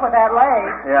yourself with that leg.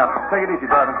 Yeah. Take it easy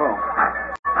driving home.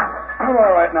 I'm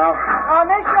all right now. I'll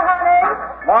miss you, honey.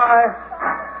 Bye.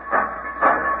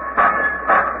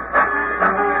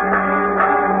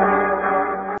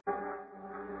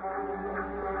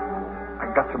 I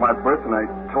got to my berth and I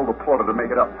told the porter to make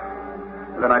it up.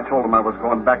 Then I told him I was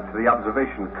going back to the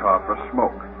observation car for a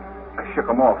smoke. I shook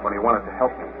him off when he wanted to help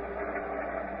me.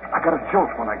 I got a jolt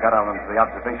when I got out onto the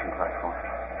observation platform.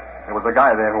 There was a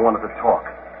guy there who wanted to talk.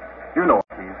 You know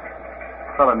him, Keith.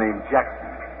 A fella named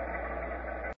Jackson.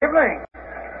 Evening.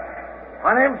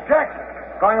 My name's Jackson.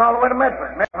 Going all the way to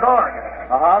Medford, Oregon.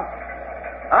 Uh-huh.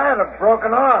 I had a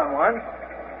broken arm once.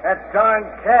 That darn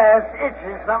cast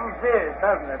itches something fierce,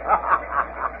 doesn't it?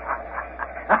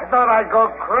 I thought I'd go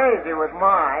crazy with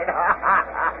mine.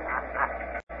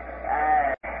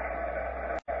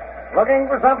 Looking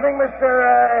for something, Mr.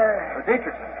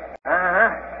 Dietrichson. Uh-huh.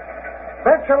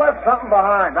 Bet you left something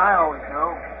behind. I always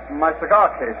know. My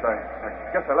cigar case. I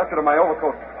guess I left it in my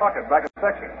overcoat pocket back in the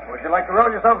section. Would you like to roll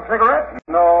yourself a cigarette?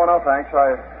 No, thanks.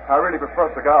 I really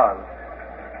prefer cigars.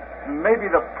 Maybe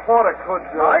the porter could...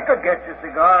 I could get you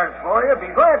cigars for you.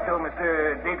 Be glad to,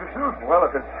 Mr. Dietrichson. Well,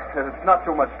 if it's not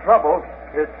too much trouble,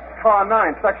 it's car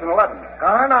 9, section 11.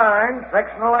 Car 9,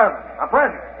 section 11. A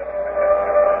pleasure.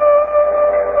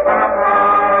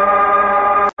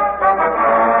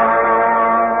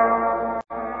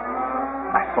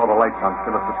 I saw the lights on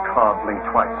Phyllis's car blink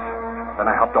twice. Then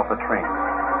I hopped off the train.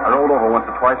 I rolled over once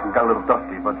or twice and got a little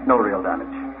dusty, but no real damage.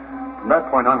 From that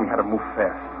point on, we had to move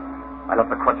fast. I left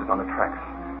the crutches on the tracks.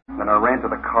 Then I ran to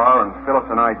the car, and Phyllis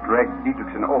and I dragged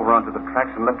Dietrichson over onto the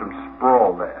tracks and left him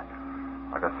sprawled there,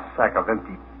 like a sack of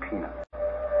empty peanuts.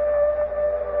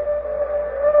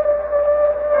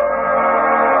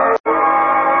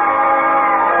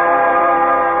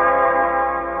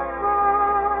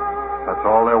 That's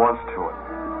all there was to it.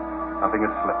 Nothing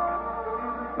had slipped.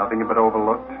 Nothing had been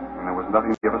overlooked, and there was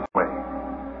nothing to give us away.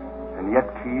 And yet,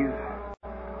 Keys,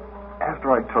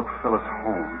 after I took Phyllis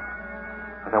home,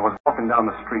 as I was walking down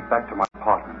the street back to my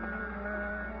apartment,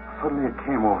 suddenly it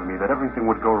came over me that everything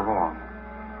would go wrong.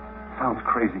 Sounds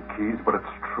crazy, Keys, but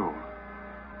it's true.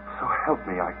 So help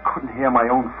me, I couldn't hear my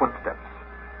own footsteps.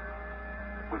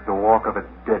 It was the walk of a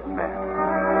dead man.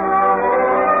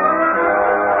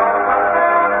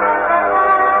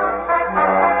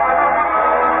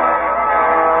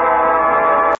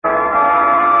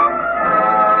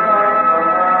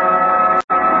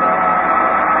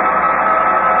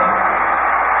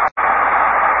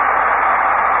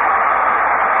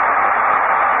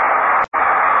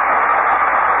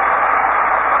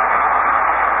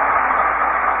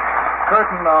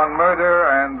 Curtain on Murder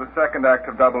and the second act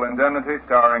of Double Indemnity,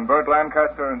 starring Burt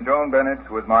Lancaster and Joan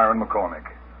Bennett with Myron McCormick.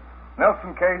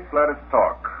 Nelson Case, let us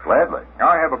talk. Gladly.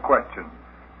 I have a question.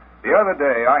 The other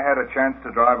day, I had a chance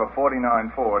to drive a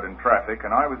 49 Ford in traffic,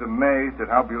 and I was amazed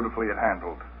at how beautifully it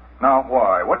handled. Now,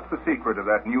 why? What's the secret of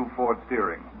that new Ford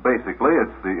steering? Basically,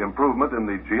 it's the improvement in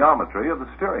the geometry of the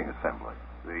steering assembly.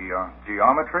 The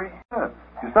geometry? Yeah.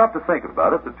 You stop to think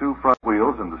about it, the two front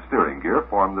wheels and the steering gear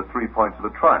form the 3 points of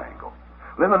a triangle.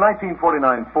 Well, in the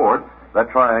 1949 Ford,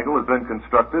 that triangle has been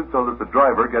constructed so that the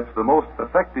driver gets the most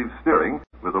effective steering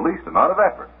with the least amount of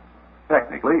effort.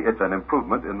 Technically, it's an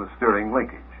improvement in the steering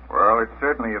linkage. Well, it's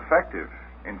certainly effective.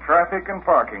 In traffic and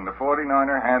parking, the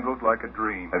 49er handled like a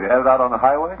dream. Have you had it out on the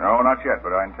highway? No, not yet,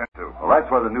 but I intend to. Well,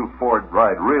 that's where the new Ford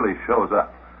ride really shows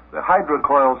up. The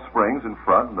hydrocoil springs in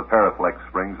front and the Paraflex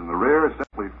springs in the rear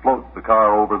simply float the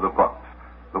car over the bumps.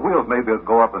 The wheels may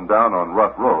go up and down on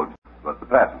rough roads, but the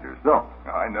passengers don't.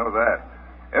 I know that.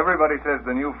 Everybody says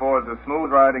the new Ford's a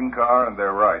smooth-riding car, and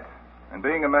they're right. And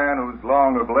being a man who's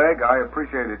long of leg, I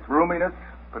appreciate its roominess,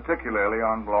 particularly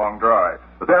on long drives.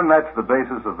 But then that's the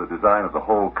basis of the design of the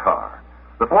whole car.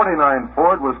 The 49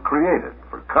 Ford was created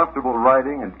for comfortable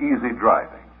riding and easy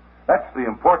driving. That's the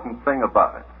important thing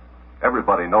about it.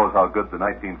 Everybody knows how good the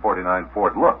 1949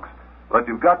 Ford looks, but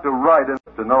you've got to ride it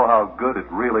to know how good it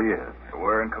really is.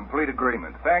 We're in complete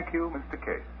agreement. Thank you, Mr.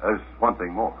 Case. There's one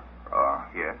thing more.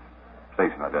 Yes.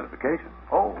 Station identification.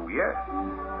 Oh, yes.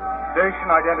 Station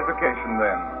identification,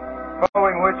 then.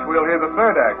 Following which, we'll hear the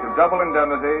third act of Double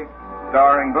Indemnity,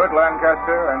 starring Burt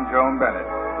Lancaster and Joan Bennett.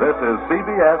 This is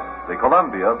CBS, the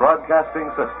Columbia Broadcasting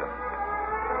System.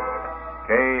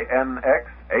 KNX,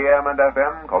 AM and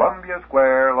FM, Columbia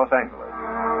Square, Los Angeles.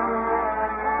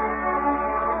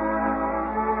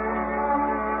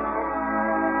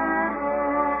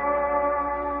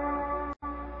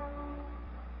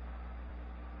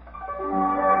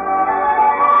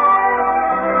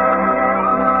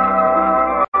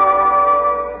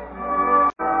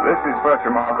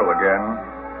 Again.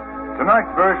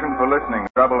 Tonight's version for listening,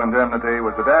 Double Indemnity,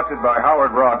 was adapted by Howard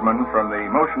Rodman from the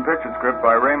motion picture script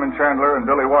by Raymond Chandler and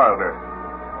Billy Wilder.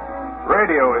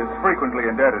 Radio is frequently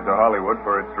indebted to Hollywood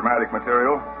for its dramatic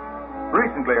material.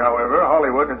 Recently, however,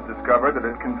 Hollywood has discovered that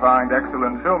it can find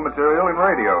excellent film material in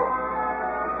radio.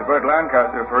 Mr. Burt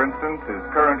Lancaster, for instance, is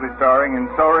currently starring in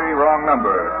Sorry, Wrong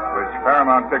Number, which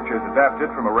Paramount Pictures adapted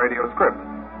from a radio script.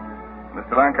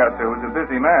 Mr. Lancaster, who's a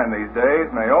busy man these days,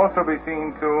 may also be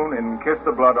seen soon in Kiss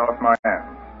the Blood Off My Hands.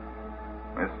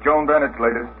 Miss Joan Bennett's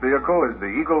latest vehicle is the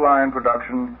Eagle Lion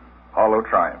production, Hollow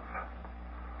Triumph.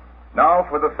 Now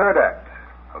for the third act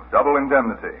of Double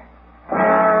Indemnity.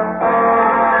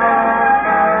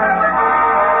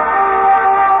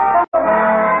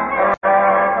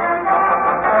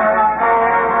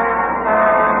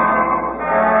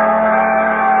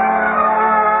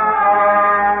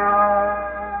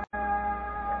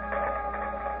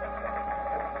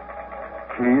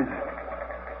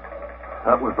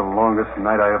 That was the longest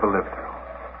night I ever lived through.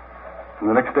 And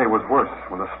the next day was worse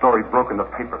when the story broke in the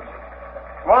papers.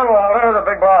 Come on, Walter. The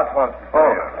big boss wants to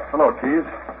see you. Hello, Keys.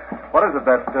 What is it,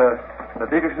 that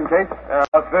Dietrichson case? Yeah,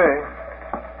 I'll see.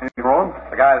 Anything wrong?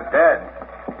 The guy's dead.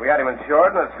 We had him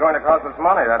insured, and it's going to cost us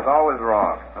money. That's always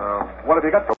wrong. What have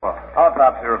you got so far?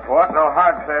 Autopsy report. No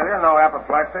heart failure, no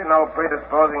apoplexy, no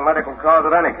predisposing medical cause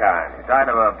of any kind. He died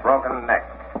of a broken neck.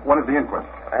 When is the inquest?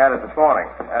 I had it this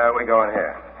morning. We go in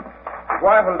here. His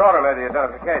wife and daughter made the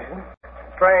identification.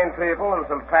 Trained people and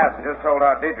some passengers told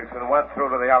our Dietrichson went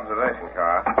through to the observation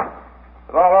car.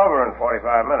 It was all over in 45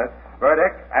 minutes.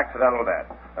 Verdict, accidental death.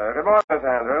 Good morning, Miss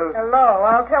Andrews. Hello.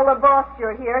 I'll tell the boss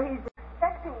you're here. He's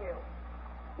expecting you.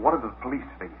 What did the police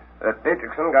think? That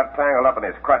Dietrichson got tangled up in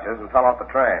his crutches and fell off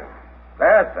the train.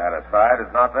 They're satisfied.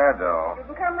 It's not their dough. You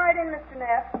can come right in, Mr.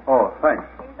 Neff. Oh, thanks.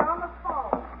 He's on the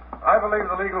phone. I believe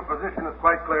the legal position is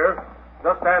quite clear.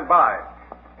 Just stand by.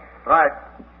 Right.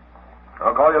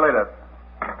 I'll call you later.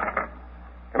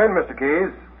 Come in, Mr. Keyes.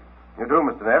 You do,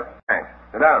 Mr. Neff. Thanks.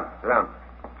 Sit down.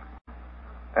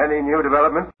 Any new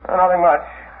development? Nothing much.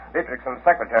 Dietrichson's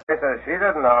secretary says she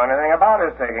didn't know anything about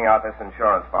his taking out this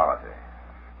insurance policy.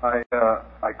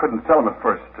 I couldn't sell him at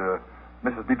first.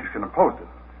 Mrs. Dietrichson opposed it.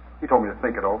 He told me to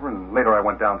think it over, and later I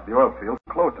went down to the oil field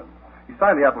and closed him. He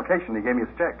signed the application. He gave me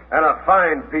his check. And a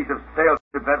fine piece of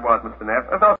salesmanship that was, Mr. Neff.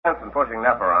 There's no sense in pushing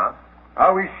Neff around.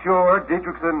 Are we sure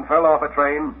Dietrichson fell off a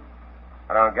train?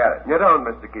 I don't get it. You don't,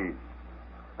 Mr. Keyes.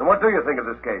 And what do you think of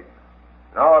this case?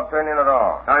 No opinion at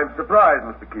all. I'm surprised,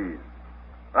 Mr. Keyes.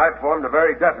 I formed a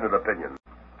very definite opinion.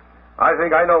 I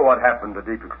think I know what happened to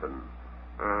Dietrichson.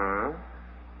 Mm-hmm.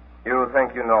 You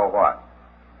think you know what?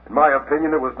 In my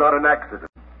opinion, it was not an accident.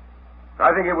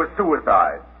 I think it was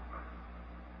suicide.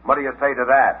 What do you say to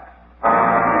that?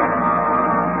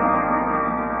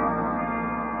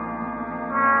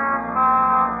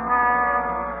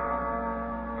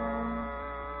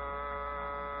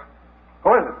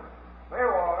 Who is it? Me,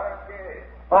 Walter. Keyes.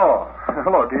 Oh,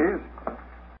 hello, Keyes.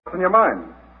 What's in your mind?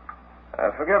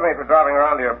 Forgive me for driving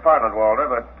around to your apartment, Walter,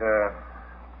 but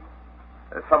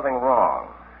there's something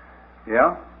wrong.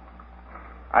 Yeah?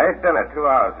 I ate dinner 2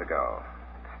 hours ago.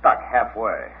 Stuck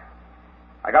halfway.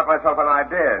 I got myself an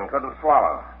idea and couldn't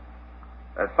swallow.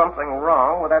 There's something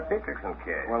wrong with that Dietrichson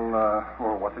kid.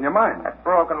 Well, what's in your mind? That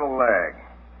broken leg.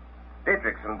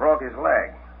 Dietrichson broke his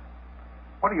leg.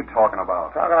 What are you talking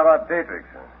about? Talking about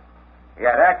Dietrichson. He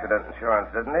had accident insurance,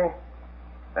 didn't he?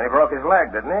 Then he broke his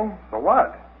leg, didn't he? For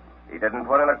what? He didn't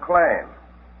put in a claim.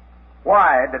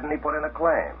 Why didn't he put in a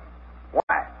claim?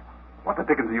 Why? What the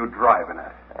dickens are you driving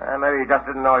at? Maybe he just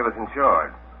didn't know he was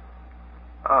insured.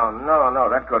 Oh, no,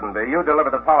 that couldn't be. You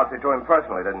delivered the policy to him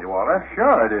personally, didn't you, Walter?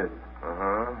 Sure I did.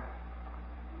 Mm-hmm.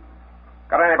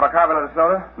 Got any bicarbonate of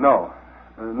soda? No,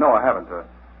 I haven't.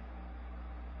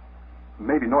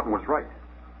 Maybe Norton was right.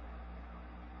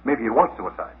 Maybe it was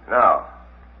suicide. No,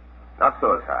 not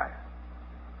suicide.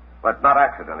 But not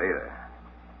accident either.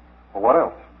 Well, what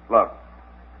else? Look,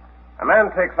 a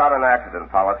man takes out an accident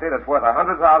policy that's worth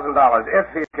 $100,000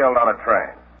 if he's killed on a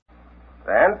train.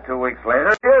 Then, 2 weeks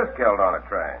later, he is killed on a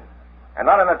train. And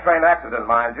not in a train accident,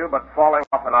 mind you, but falling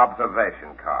off an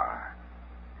observation car.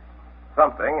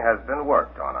 Something has been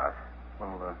worked on us.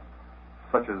 Well,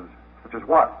 such as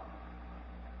what?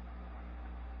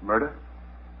 Murder?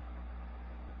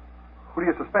 Who do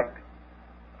you suspect?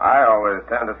 I always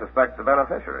tend to suspect the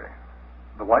beneficiary.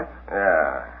 The wife?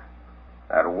 Yeah.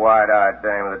 That wide-eyed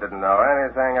dame that didn't know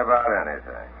anything about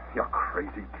anything. You're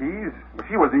crazy, Keyes.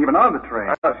 She wasn't even on the train.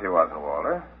 I know she wasn't,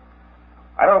 Walter.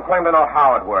 I don't claim to know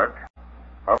how it worked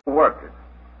or who worked it.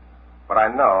 But I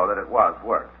know that it was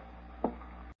worked.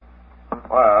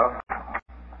 Well,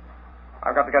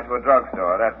 I've got to get to a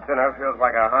drugstore. That dinner feels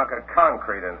like a hunk of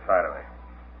concrete inside of me.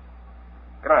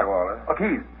 Good night, Walter. Oh,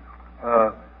 Keyes.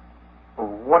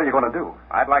 What are you going to do?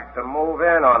 I'd like to move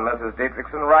in on Mrs.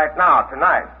 Dietrichson right now,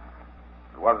 tonight.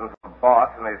 If it wasn't for the boss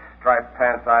and his striped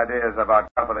pants ideas about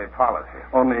company policy.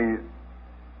 Only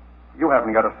You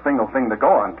haven't got a single thing to go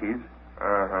on, Keys.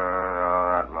 No,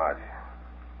 not much.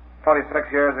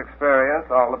 26 years experience,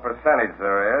 all the percentage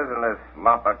there is, and this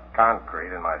lump of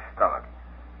concrete in my stomach.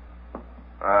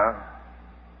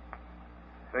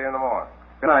 See you in the morning.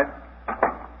 Good night.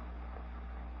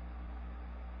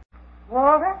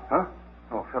 Walter? Huh?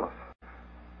 Oh, Phyllis.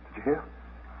 Did you hear?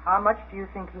 How much do you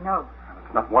think he knows?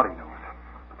 It's not what he knows,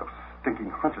 but those stinking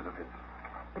hunches of his.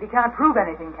 But he can't prove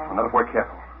anything, can he? Well, not if we're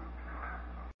careful.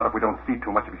 Not if we don't see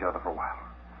too much of each other for a while.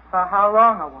 For how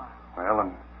long a while?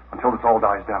 Well, until this all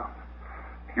dies down.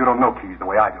 You don't know Keys the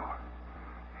way I do.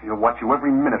 He'll watch you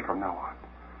every minute from now on.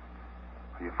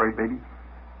 Are you afraid, baby?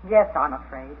 Yes, I'm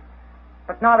afraid.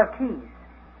 But not of Keys.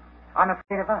 I'm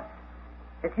afraid of us.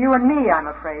 It's you and me I'm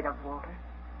afraid of, Walter.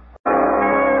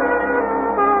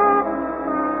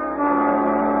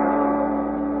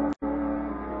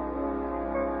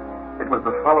 It was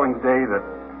the following day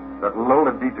that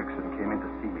Lola Dietrichson came in to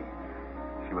see me.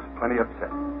 She was plenty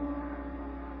upset.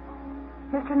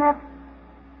 Mr. Neff,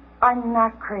 I'm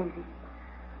not crazy.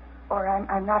 Or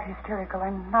I'm not hysterical.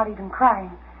 I'm not even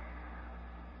crying.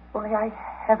 Only I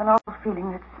have an awful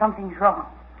feeling that something's wrong.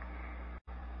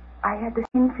 I had the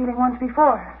same feeling once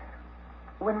before,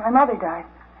 when my mother died.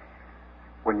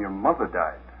 When your mother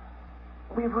died?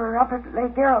 We were up at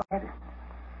Lake Arrowhead.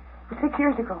 It was 6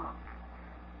 years ago.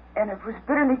 And it was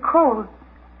bitterly cold.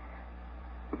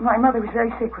 My mother was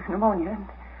very sick with pneumonia, and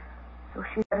so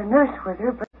she had a nurse with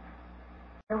her, but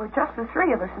there were just the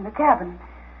three of us in the cabin.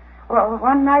 Well,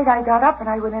 one night I got up and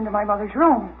I went into my mother's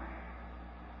room.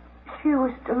 She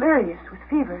was delirious with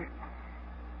fever.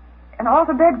 And all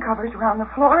the bed covers were on the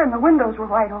floor and the windows were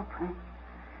wide open.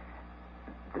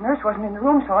 The nurse wasn't in the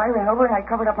room, so I ran over and I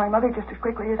covered up my mother just as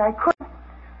quickly as I could.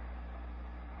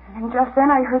 And then just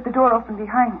then I heard the door open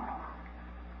behind me.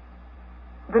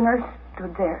 The nurse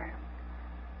stood there.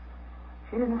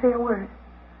 She didn't say a word.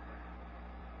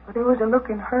 But there was a look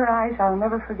in her eyes I'll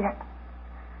never forget.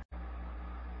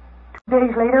 2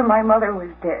 days later, my mother was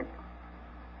dead.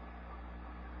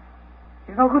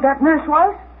 You know who that nurse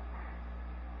was?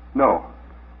 No.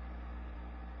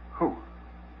 Who?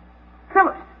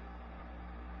 Phyllis.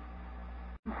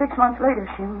 6 months later,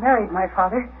 she married my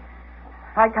father.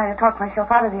 I kind of talked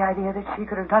myself out of the idea that she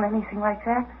could have done anything like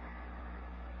that.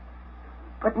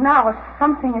 But now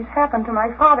something has happened to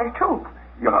my father, too.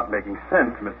 You're not making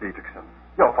sense, Miss Dietrichson.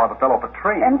 Your father fell off a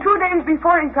train. And 2 days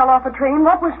before he fell off a train,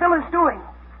 what was Phyllis doing?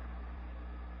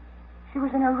 She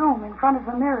was in her room in front of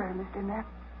the mirror, Mr. Neff,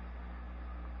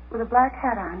 with a black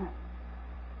hat on.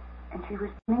 And she was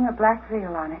pinning a black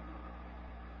veil on it,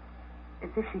 as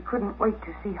if she couldn't wait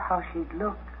to see how she'd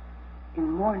look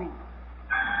in mourning.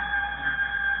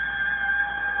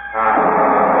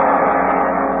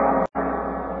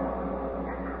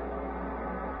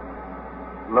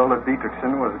 Lola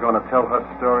Dietrichson was going to tell her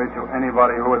story to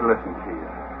anybody who would listen,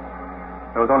 Keys.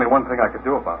 There was only one thing I could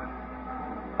do about it.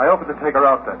 I offered to take her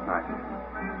out that night.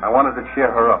 I wanted to cheer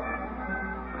her up.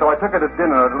 So I took her to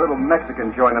dinner at a little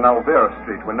Mexican joint in Alvera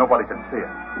Street where nobody could see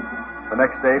it. The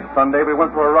next day, Sunday, we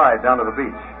went for a ride down to the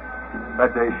beach.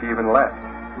 That day, she even left.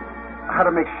 I had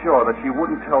to make sure that she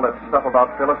wouldn't tell that stuff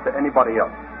about Phyllis to anybody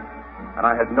else. And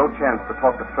I had no chance to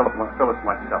talk to Phyllis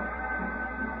myself.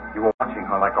 You were watching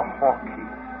her like a hawk, Keys.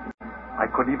 I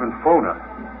couldn't even phone her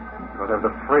because I was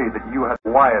afraid that you had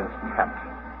wires tapped.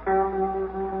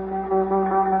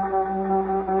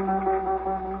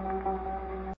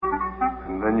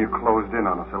 And then you closed in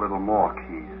on us a little more,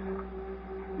 Keys.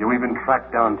 You even tracked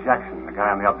down Jackson, the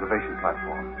guy on the observation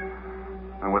platform.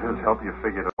 And with his help, you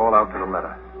figured it all out to the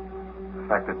letter. The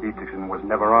fact that Dietrichson was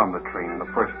never on the train in the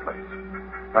first place.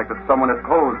 The fact that someone as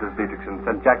closed as Dietrichson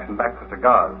sent Jackson back for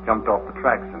cigars, jumped off the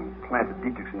tracks, and planted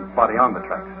Dietrichson's body on the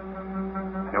tracks.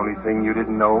 The only thing you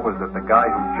didn't know was that the guy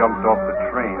who jumped off the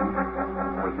train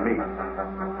was me.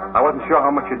 I wasn't sure how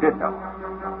much you did know.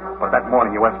 But that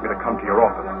morning you asked me to come to your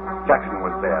office. Jackson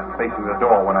was there, facing the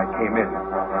door when I came in.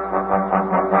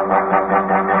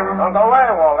 Don't go away,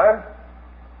 Walter.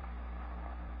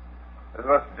 This is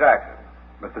Mr. Jackson.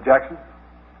 Mr. Jackson?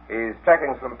 He's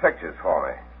checking some pictures for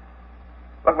me.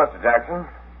 Look, Mr. Jackson.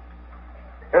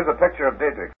 Here's a picture of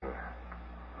Dietrichson.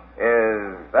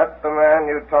 Is that the man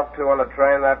you talked to on the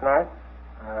train that night?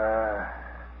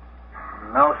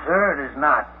 No, sir, it is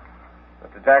not.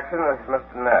 Mr. Jackson, this is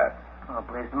Mr. Neff. Oh,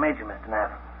 pleased to meet you, Mr. Neff.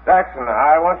 Jackson,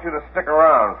 I want you to stick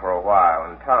around for a while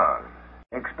in town.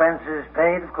 Expenses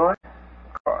paid, of course?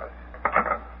 Of course.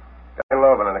 Got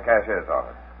Loban in the cashier's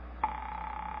office.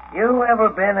 You ever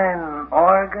been in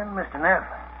Oregon, Mr. Neff?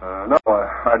 No,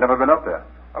 I've never been up there.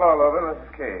 Hello, Loban. This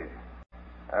is Cage.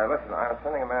 Listen, I'm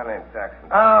sending a man named Jackson.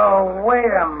 Oh,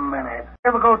 wait a minute.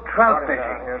 ever go trout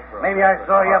fishing? Maybe I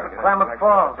saw you up at Klamath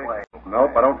Falls way.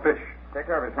 Nope, I don't fish. Take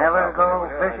care of his Never go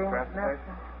fishing, Neff?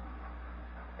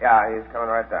 Yeah, he's coming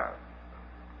right down.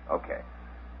 Okay.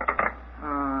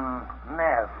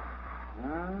 Neff.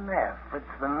 Neff,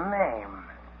 it's the name.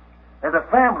 There's a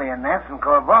family in Neff's in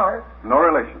Corvallis. No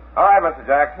relation. All right, Mr.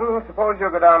 Jackson. Suppose you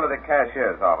go down to the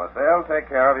cashier's office. They'll take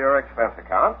care of your expense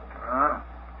account.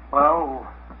 Well,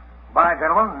 bye,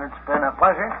 gentlemen. It's been a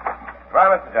pleasure.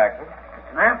 Bye, Mr. Jackson.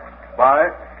 Mr. Neff?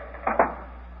 Bye.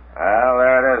 Well,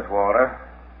 there it is, Walter.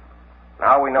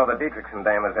 Now we know the Dietrichson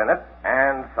dame is in it,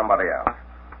 and somebody else.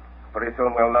 Pretty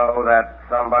soon we'll know that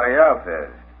somebody else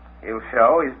is. He'll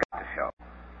show, he's got to show.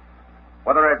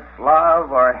 Whether it's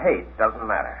love or hate doesn't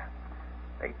matter.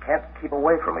 They can't keep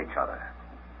away from each other.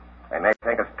 They may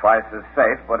think it's twice as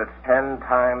safe, but it's 10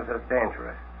 times as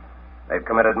dangerous. They've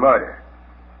committed murder.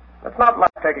 It's not like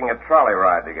taking a trolley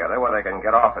ride together where they can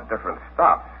get off at different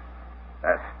stops.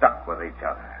 They're stuck with each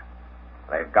other.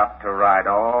 They've got to ride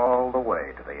all the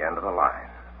way to the end of the line.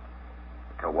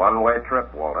 It's a one-way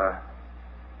trip, Walter.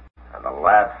 And the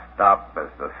last stop is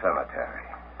the cemetery.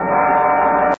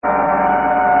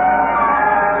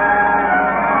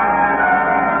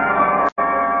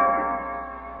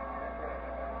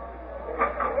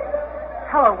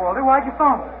 Hello, Walter. Why'd you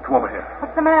phone? Come over here.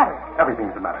 What's the matter?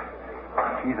 Everything's the matter.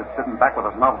 She's just sitting back with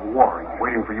his mouth watering,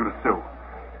 waiting for you to sue.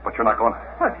 But you're not going to.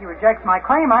 Well, if he rejects my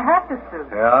claim, I have to sue.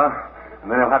 Yeah? And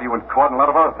then he'll have you in court, and a lot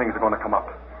of other things are going to come up.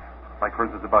 Like, for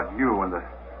instance, about you and the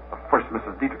first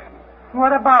Mrs. Dietrichson.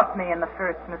 What about me and the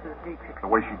first Mrs. Dietrichson? The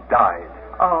way she died.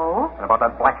 Oh? And about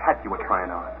that black hat you were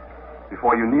trying on.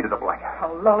 Before you needed a black hat.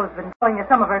 Oh, Lola's been telling you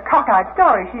some of her cockeyed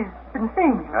stories. She's been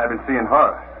seeing you. I've been seeing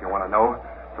her, if you want to know.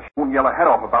 So she won't yell her head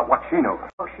off about what she knows.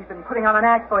 Oh, she's been putting on an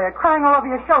act for you, crying all over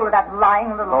your shoulder, that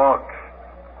lying little... Look,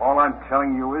 all I'm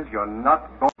telling you is you're not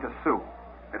going to sue.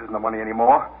 It isn't the money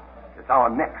anymore. It's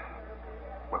our necks.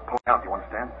 We're pulling out, you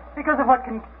understand? Because of what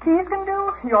Keys can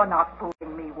do? You're not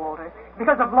fooling me, Walter.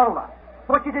 Because of Lola.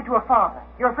 What you did to her father.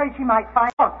 You're afraid she might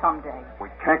find out someday. We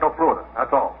can't go through with it,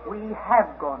 that's all. We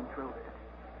have gone through it.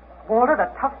 Walter,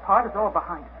 the tough part is all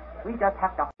behind us. We just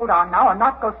have to hold on now and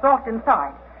not go soft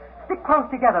inside. Stick close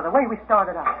together the way we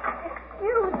started out.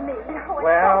 Excuse me.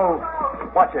 Well,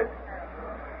 watch it.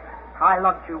 I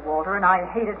loved you, Walter, and I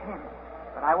hated him.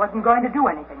 But I wasn't going to do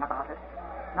anything about it.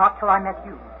 Not till I met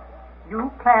you.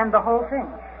 You planned the whole thing.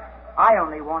 I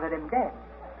only wanted him dead.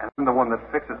 And I'm the one that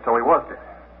fixed it so he was dead.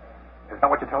 Is that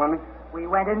what you're telling me? We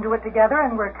went into it together,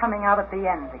 and we're coming out at the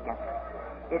end together.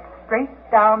 It's straight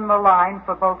down the line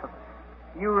for both of us.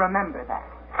 You remember that.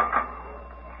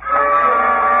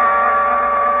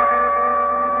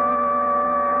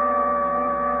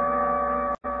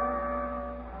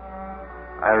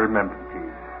 I remember,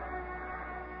 Keys.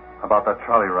 About that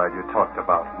trolley ride you talked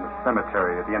about in the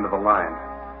cemetery at the end of the line.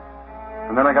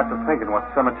 And then I got to thinking what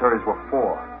cemeteries were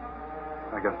for.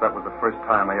 I guess that was the first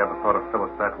time I ever thought of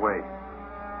Phyllis that way.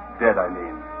 Dead, I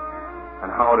mean. And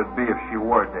how would it be if she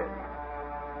were dead?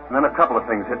 And then a couple of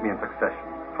things hit me in succession.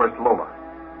 First, Lola.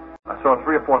 I saw her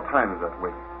 3 or 4 times that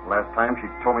week. Last time, she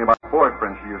told me about a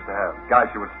boyfriend she used to have. Guy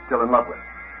she was still in love with.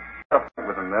 She had a fight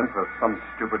with him then for some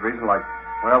stupid reason, like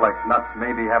not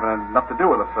maybe having enough to do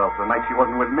with herself the night she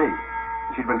wasn't with me.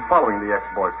 She'd been following the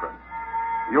ex-boyfriend.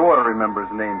 You ought to remember his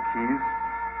name, Keys.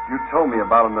 You told me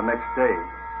about him the next day.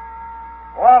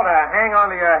 Walter, hang on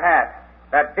to your hat.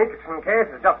 That Dietrichson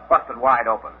case is just busted wide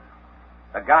open.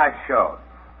 The guy showed.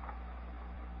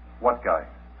 What guy?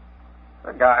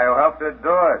 The guy who helped her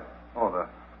do it. Oh,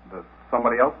 the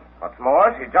somebody else? What's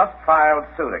more, she just filed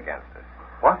suit against us.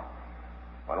 What?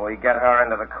 When we get her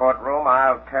into the courtroom,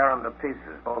 I'll tear them to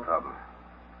pieces, both of them.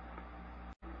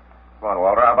 Come on,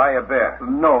 Walter, I'll buy you a beer.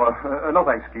 No, no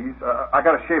thanks, Keys. I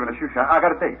got a shave and a shoe shine. I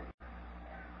got a date.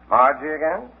 Margie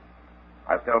again?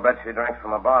 I still bet she drinks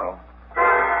from a bottle.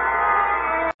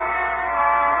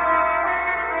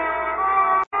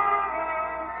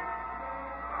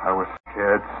 I was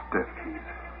scared stiff, Keys.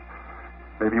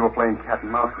 Maybe you were playing cat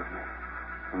and mouse with me.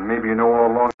 And maybe you knew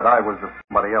all along that I was with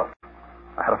somebody else.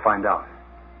 I had to find out.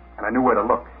 And I knew where to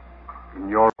look. In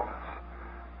your office.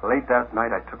 Late that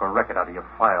night, I took a record out of your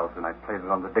files and I played it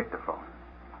on the dictaphone.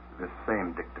 This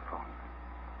same dictaphone.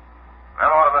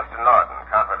 Memo to Mr. Norton,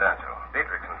 confidential.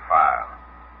 Dietrichson's file.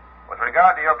 With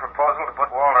regard to your proposal to put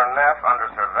Walter Neff under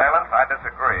surveillance, I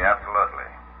disagree, absolutely.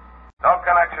 No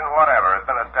connection whatever has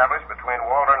been established between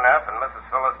Walter Neff and Mrs.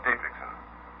 Phyllis Dietrichson.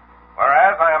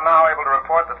 Whereas I am now able to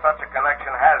report that such a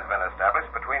connection has been established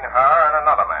between her and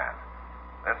another man.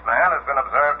 This man has been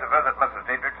observed to visit Mrs.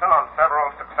 Dietrichson on several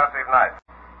successive nights,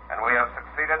 and we have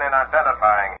succeeded in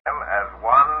identifying him as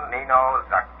one Nino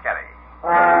Zacchetti.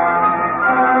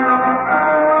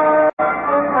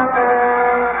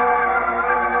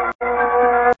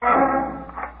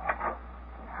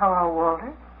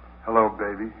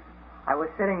 baby? I was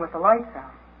sitting with the lights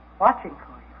out, watching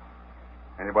for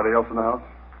you. Anybody else in the house?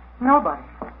 Nobody.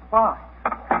 Why?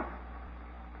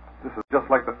 This is just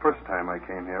like the first time I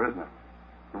came here, isn't it?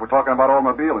 We were talking about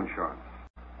automobile insurance.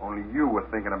 Only you were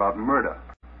thinking about murder.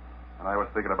 And I was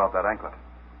thinking about that anklet.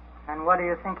 And what are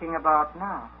you thinking about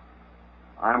now?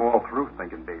 I'm all through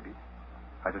thinking, baby.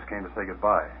 I just came to say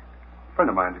goodbye. A friend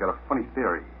of mine's got a funny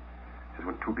theory. Says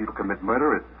when two people commit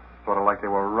murder, it's sort of like they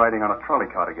were riding on a trolley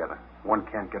car together. One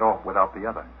can't get off without the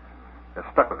other. They're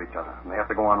stuck with each other, and they have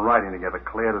to go on riding together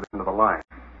clear to the end of the line.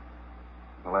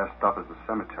 The last stop is the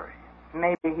cemetery.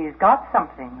 Maybe he's got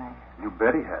something there. You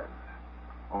bet he has.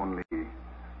 Only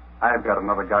I've got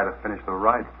another guy to finish the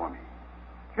ride for me.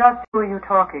 Just who are you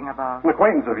talking about? An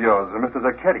acquaintance of yours, Mr.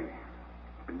 Zacchetti.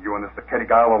 It's been you and this Zacchetti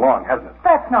guy all along, hasn't it?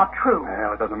 That's not true.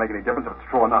 Well, it doesn't make any difference if it's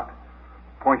true or not.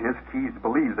 Point is, Keys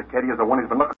believes Zacchetti is the one he's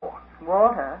been looking for.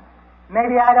 Walter,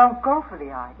 maybe I don't go for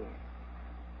the idea.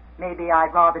 Maybe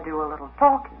I'd rather do a little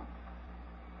talking.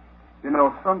 You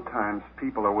know, sometimes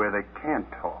people are where they can't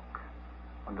talk.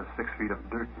 Under 6 feet of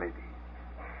dirt, maybe.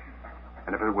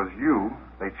 And if it was you,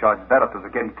 they'd charge that up to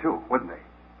Zacchetti, too, wouldn't they?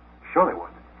 Sure they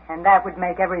would. And that would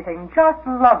make everything just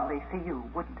lovely for you,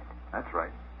 wouldn't it? That's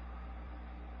right.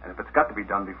 And if it's got to be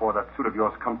done before that suit of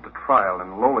yours comes to trial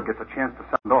and Lola gets a chance to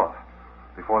sound off,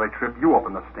 before they trip you up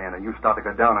in the stand and you start to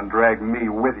go down and drag me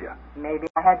with you. Maybe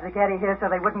I had Zacchetti here so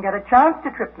they wouldn't get a chance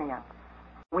to trip me up.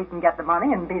 We can get the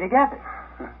money and be together.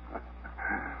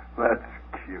 That's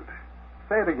cute.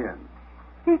 Say it again.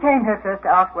 He came here first to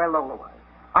ask where Lola was.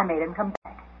 I made him come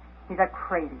back. He's a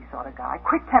crazy sort of guy,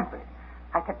 quick-tempered.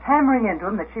 I kept hammering into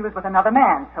him that she was with another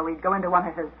man, so he'd go into one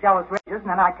of his jealous rages, and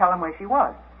then I'd tell him where she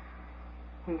was.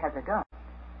 He has a gun.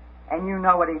 And you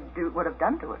know what he would have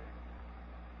done to her.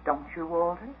 Don't you,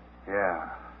 Walter? Yeah.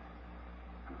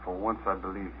 And for once I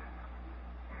believe it.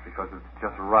 Because it's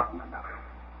just rotten enough.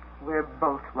 We're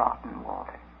both rotten,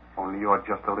 Walter. Only you're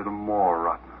just a little more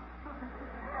rotten.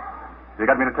 You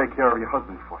got me to take care of your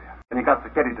husband for you. And you got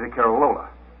Zacchetti to take care of Lola.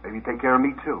 Maybe take care of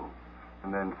me, too.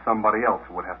 And then somebody else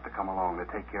would have to come along to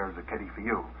take care of Zacchetti for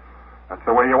you. That's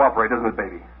the way you operate, isn't it,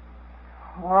 baby?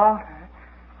 Walter.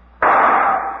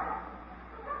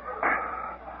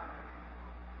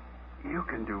 You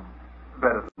can do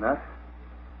better than that.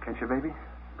 Can't you, baby?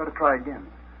 Better try again.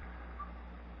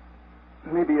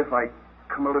 Maybe if I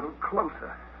come a little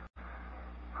closer.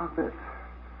 How's this?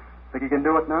 Think you can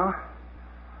do it now?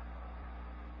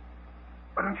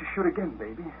 Why don't you shoot again,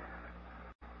 baby?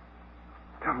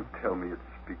 Don't tell me it's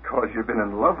because you've been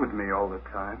in love with me all the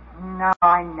time. No,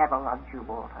 I never loved you,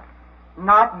 Walter.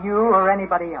 Not you or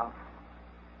anybody else.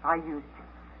 I used you.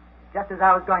 Just as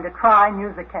I was going to try and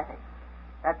use Zacchetti.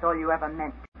 That's all you ever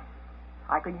meant to me.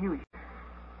 I could use you.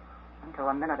 Until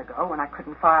a minute ago when I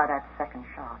couldn't fire that second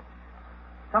shot.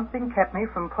 Something kept me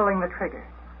from pulling the trigger.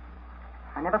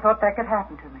 I never thought that could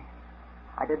happen to me.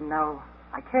 I didn't know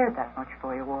I cared that much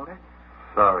for you, Walter.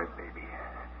 Sorry, baby.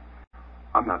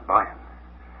 I'm not buying.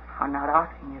 I'm not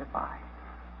asking you to buy.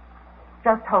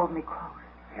 Just hold me close.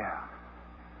 Yeah.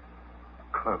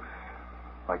 Close.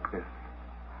 Like this.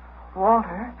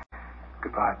 Walter.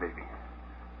 Goodbye, baby.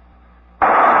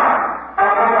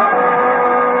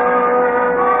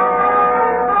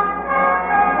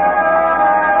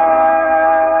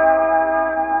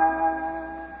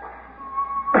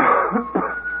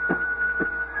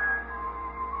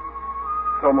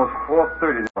 It's almost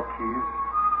 4:30 now, Keys.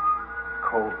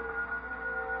 Cold.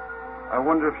 I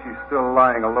wonder if she's still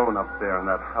lying alone up there in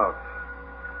that house.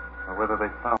 Or whether they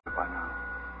found her by now.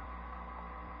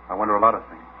 I wonder a lot of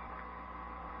things.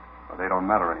 But they don't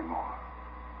matter anymore.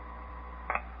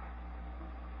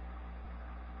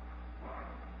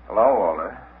 Hello,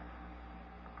 Walter.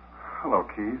 Hello,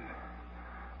 Keys.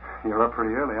 You're up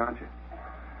pretty early, aren't you?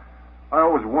 I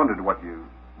always wondered what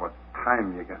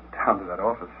time you got down to that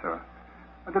office, sir.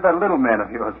 Or did that little man of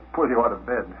yours pull you out of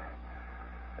bed?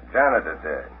 The janitor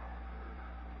did.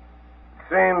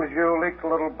 Seems you leaked a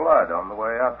little blood on the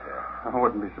way up here. I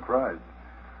wouldn't be surprised.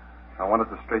 I wanted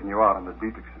to straighten you out on the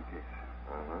Dietrichson case.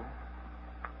 Mm-hmm.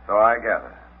 So I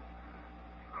gather.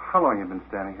 How long you been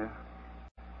standing here?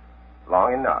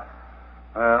 Long enough.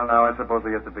 Well, now I suppose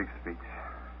we get the big speech.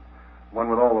 One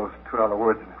with all those $2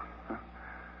 words in it.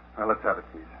 Well, let's have it,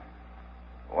 please.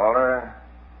 Walter,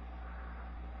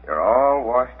 you're all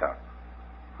washed up.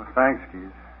 Well, thanks,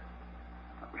 Keys.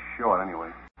 That was short,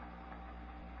 anyway.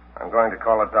 I'm going to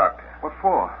call a doctor. What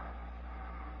for?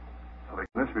 So they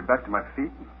can lift me back to my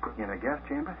feet and put me in a gas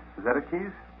chamber? Is that it,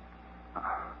 Keys?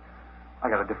 I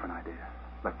got a different idea.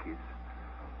 Look, Keys.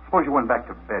 Suppose you went back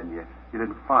to bed and you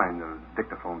didn't find those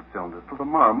dictaphone cylinders till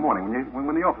tomorrow morning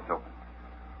when the office opens.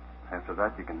 After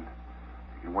that, you can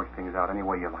You can work things out any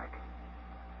way you like.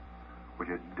 Would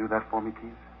you do that for me,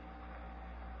 Keith?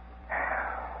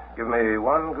 Give me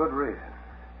one good reason.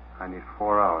 I need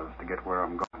 4 hours to get where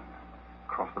I'm going.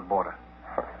 Across the border.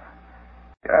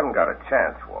 You haven't got a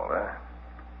chance, Walter.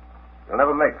 You'll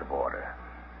never make the border.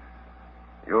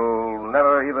 You'll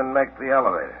never even make the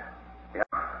elevator. Yeah.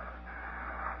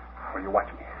 Well, you watch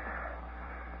me.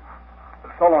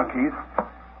 So long, Keith.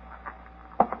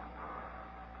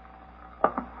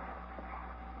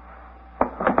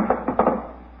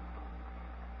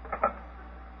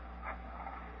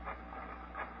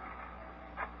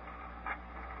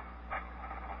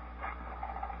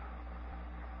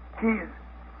 Keith.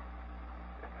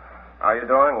 How you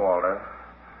doing, Walter?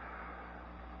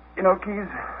 You know,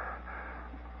 Keith,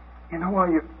 you know why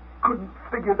you couldn't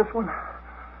figure this one?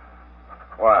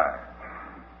 Why?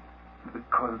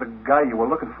 Because the guy you were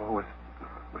looking for was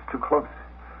too close.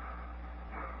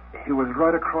 He was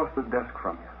right across the desk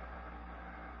from you.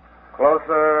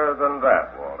 Closer than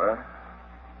that, Walter.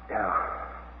 Yeah.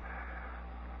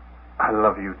 I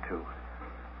love you, too.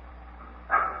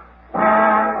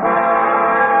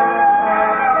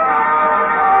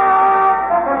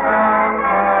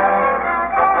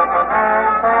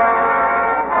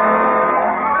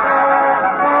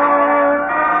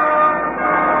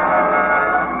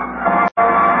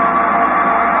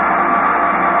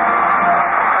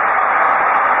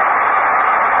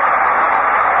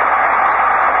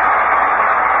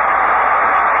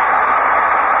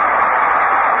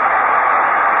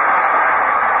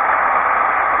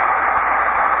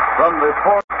 From the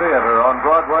Ford Theater on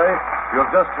Broadway, you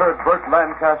have just heard Burt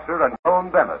Lancaster and Joan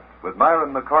Bennett with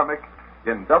Myron McCormick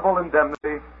in Double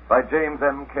Indemnity by James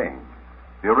M. King.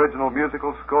 The original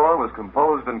musical score was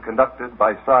composed and conducted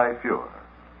by Cy Feuer.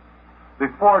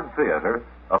 The Ford Theater,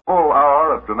 a full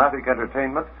hour of dramatic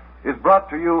entertainment, is brought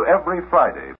to you every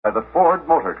Friday by the Ford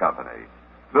Motor Company,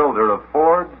 builder of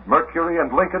Ford, Mercury,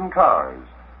 and Lincoln cars,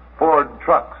 Ford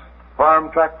trucks,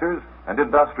 farm tractors, and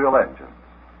industrial engines.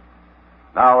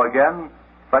 Now again,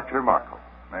 Fletcher Markle.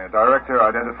 May a director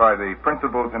identify the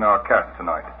principals in our cast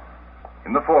tonight?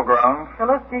 In the foreground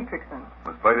Phyllis Dietrichson.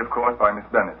 was played, of course, by Miss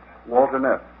Bennett. Walter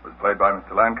Neff. Was played by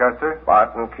Mr. Lancaster.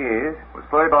 Barton Keyes. Was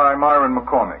played by Myron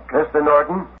McCormick. Mr.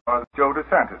 Norton. Was Joe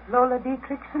DeSantis. Lola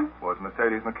Dietrichson. Was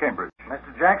Mercedes McCambridge.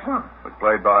 Mr. Jackson? Was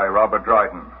played by Robert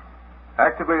Dryden.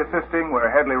 Actively assisting were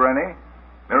Hedley Rennie,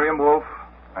 Miriam Wolfe,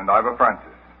 and Ivor Francis.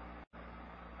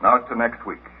 Now to next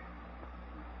week.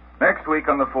 Next week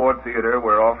on the Ford Theater,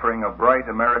 we're offering a bright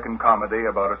American comedy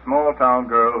about a small-town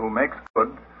girl who makes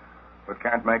good, but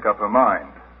can't make up her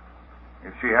mind.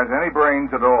 If she has any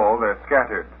brains at all, they're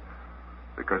scattered,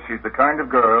 because she's the kind of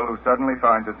girl who suddenly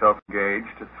finds herself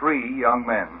engaged to 3 young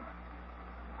men.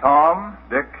 Tom,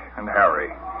 Dick, and Harry.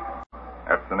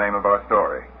 That's the name of our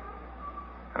story.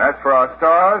 And as for our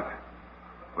stars,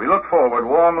 we look forward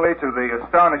warmly to the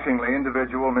astonishingly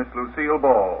individual Miss Lucille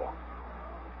Ball.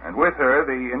 And with her,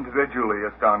 the individually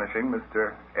astonishing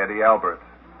Mr. Eddie Albert.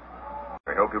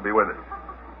 We hope you'll be with us.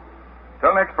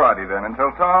 Till next Friday, then.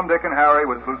 Until Tom, Dick, and Harry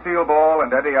with Lucille Ball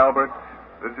and Eddie Albert,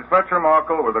 this is Fletcher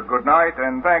Markle with a good night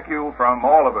and thank you from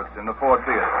all of us in the Ford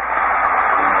Theater.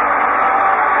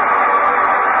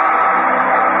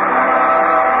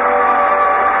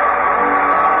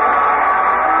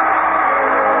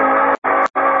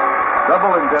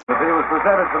 Double Indemnity was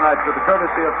presented tonight with the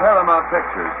courtesy of Paramount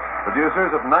Pictures,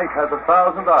 producers of Night Has 1,000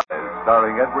 Eyes,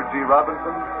 starring Edward G.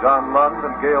 Robinson, John Lund,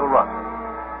 and Gail Russell.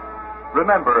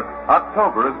 Remember,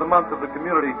 October is the month of the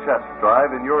Community Chest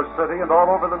Drive in your city and all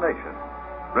over the nation.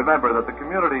 Remember that the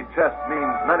Community Chest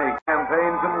means many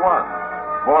campaigns in one.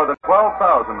 More than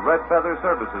 12,000 Red Feather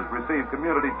services receive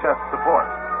Community Chest support.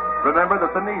 Remember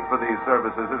that the need for these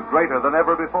services is greater than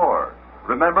ever before.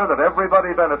 Remember that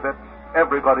everybody benefits,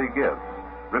 everybody gives.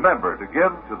 Remember to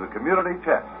give to the Community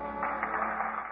Chest.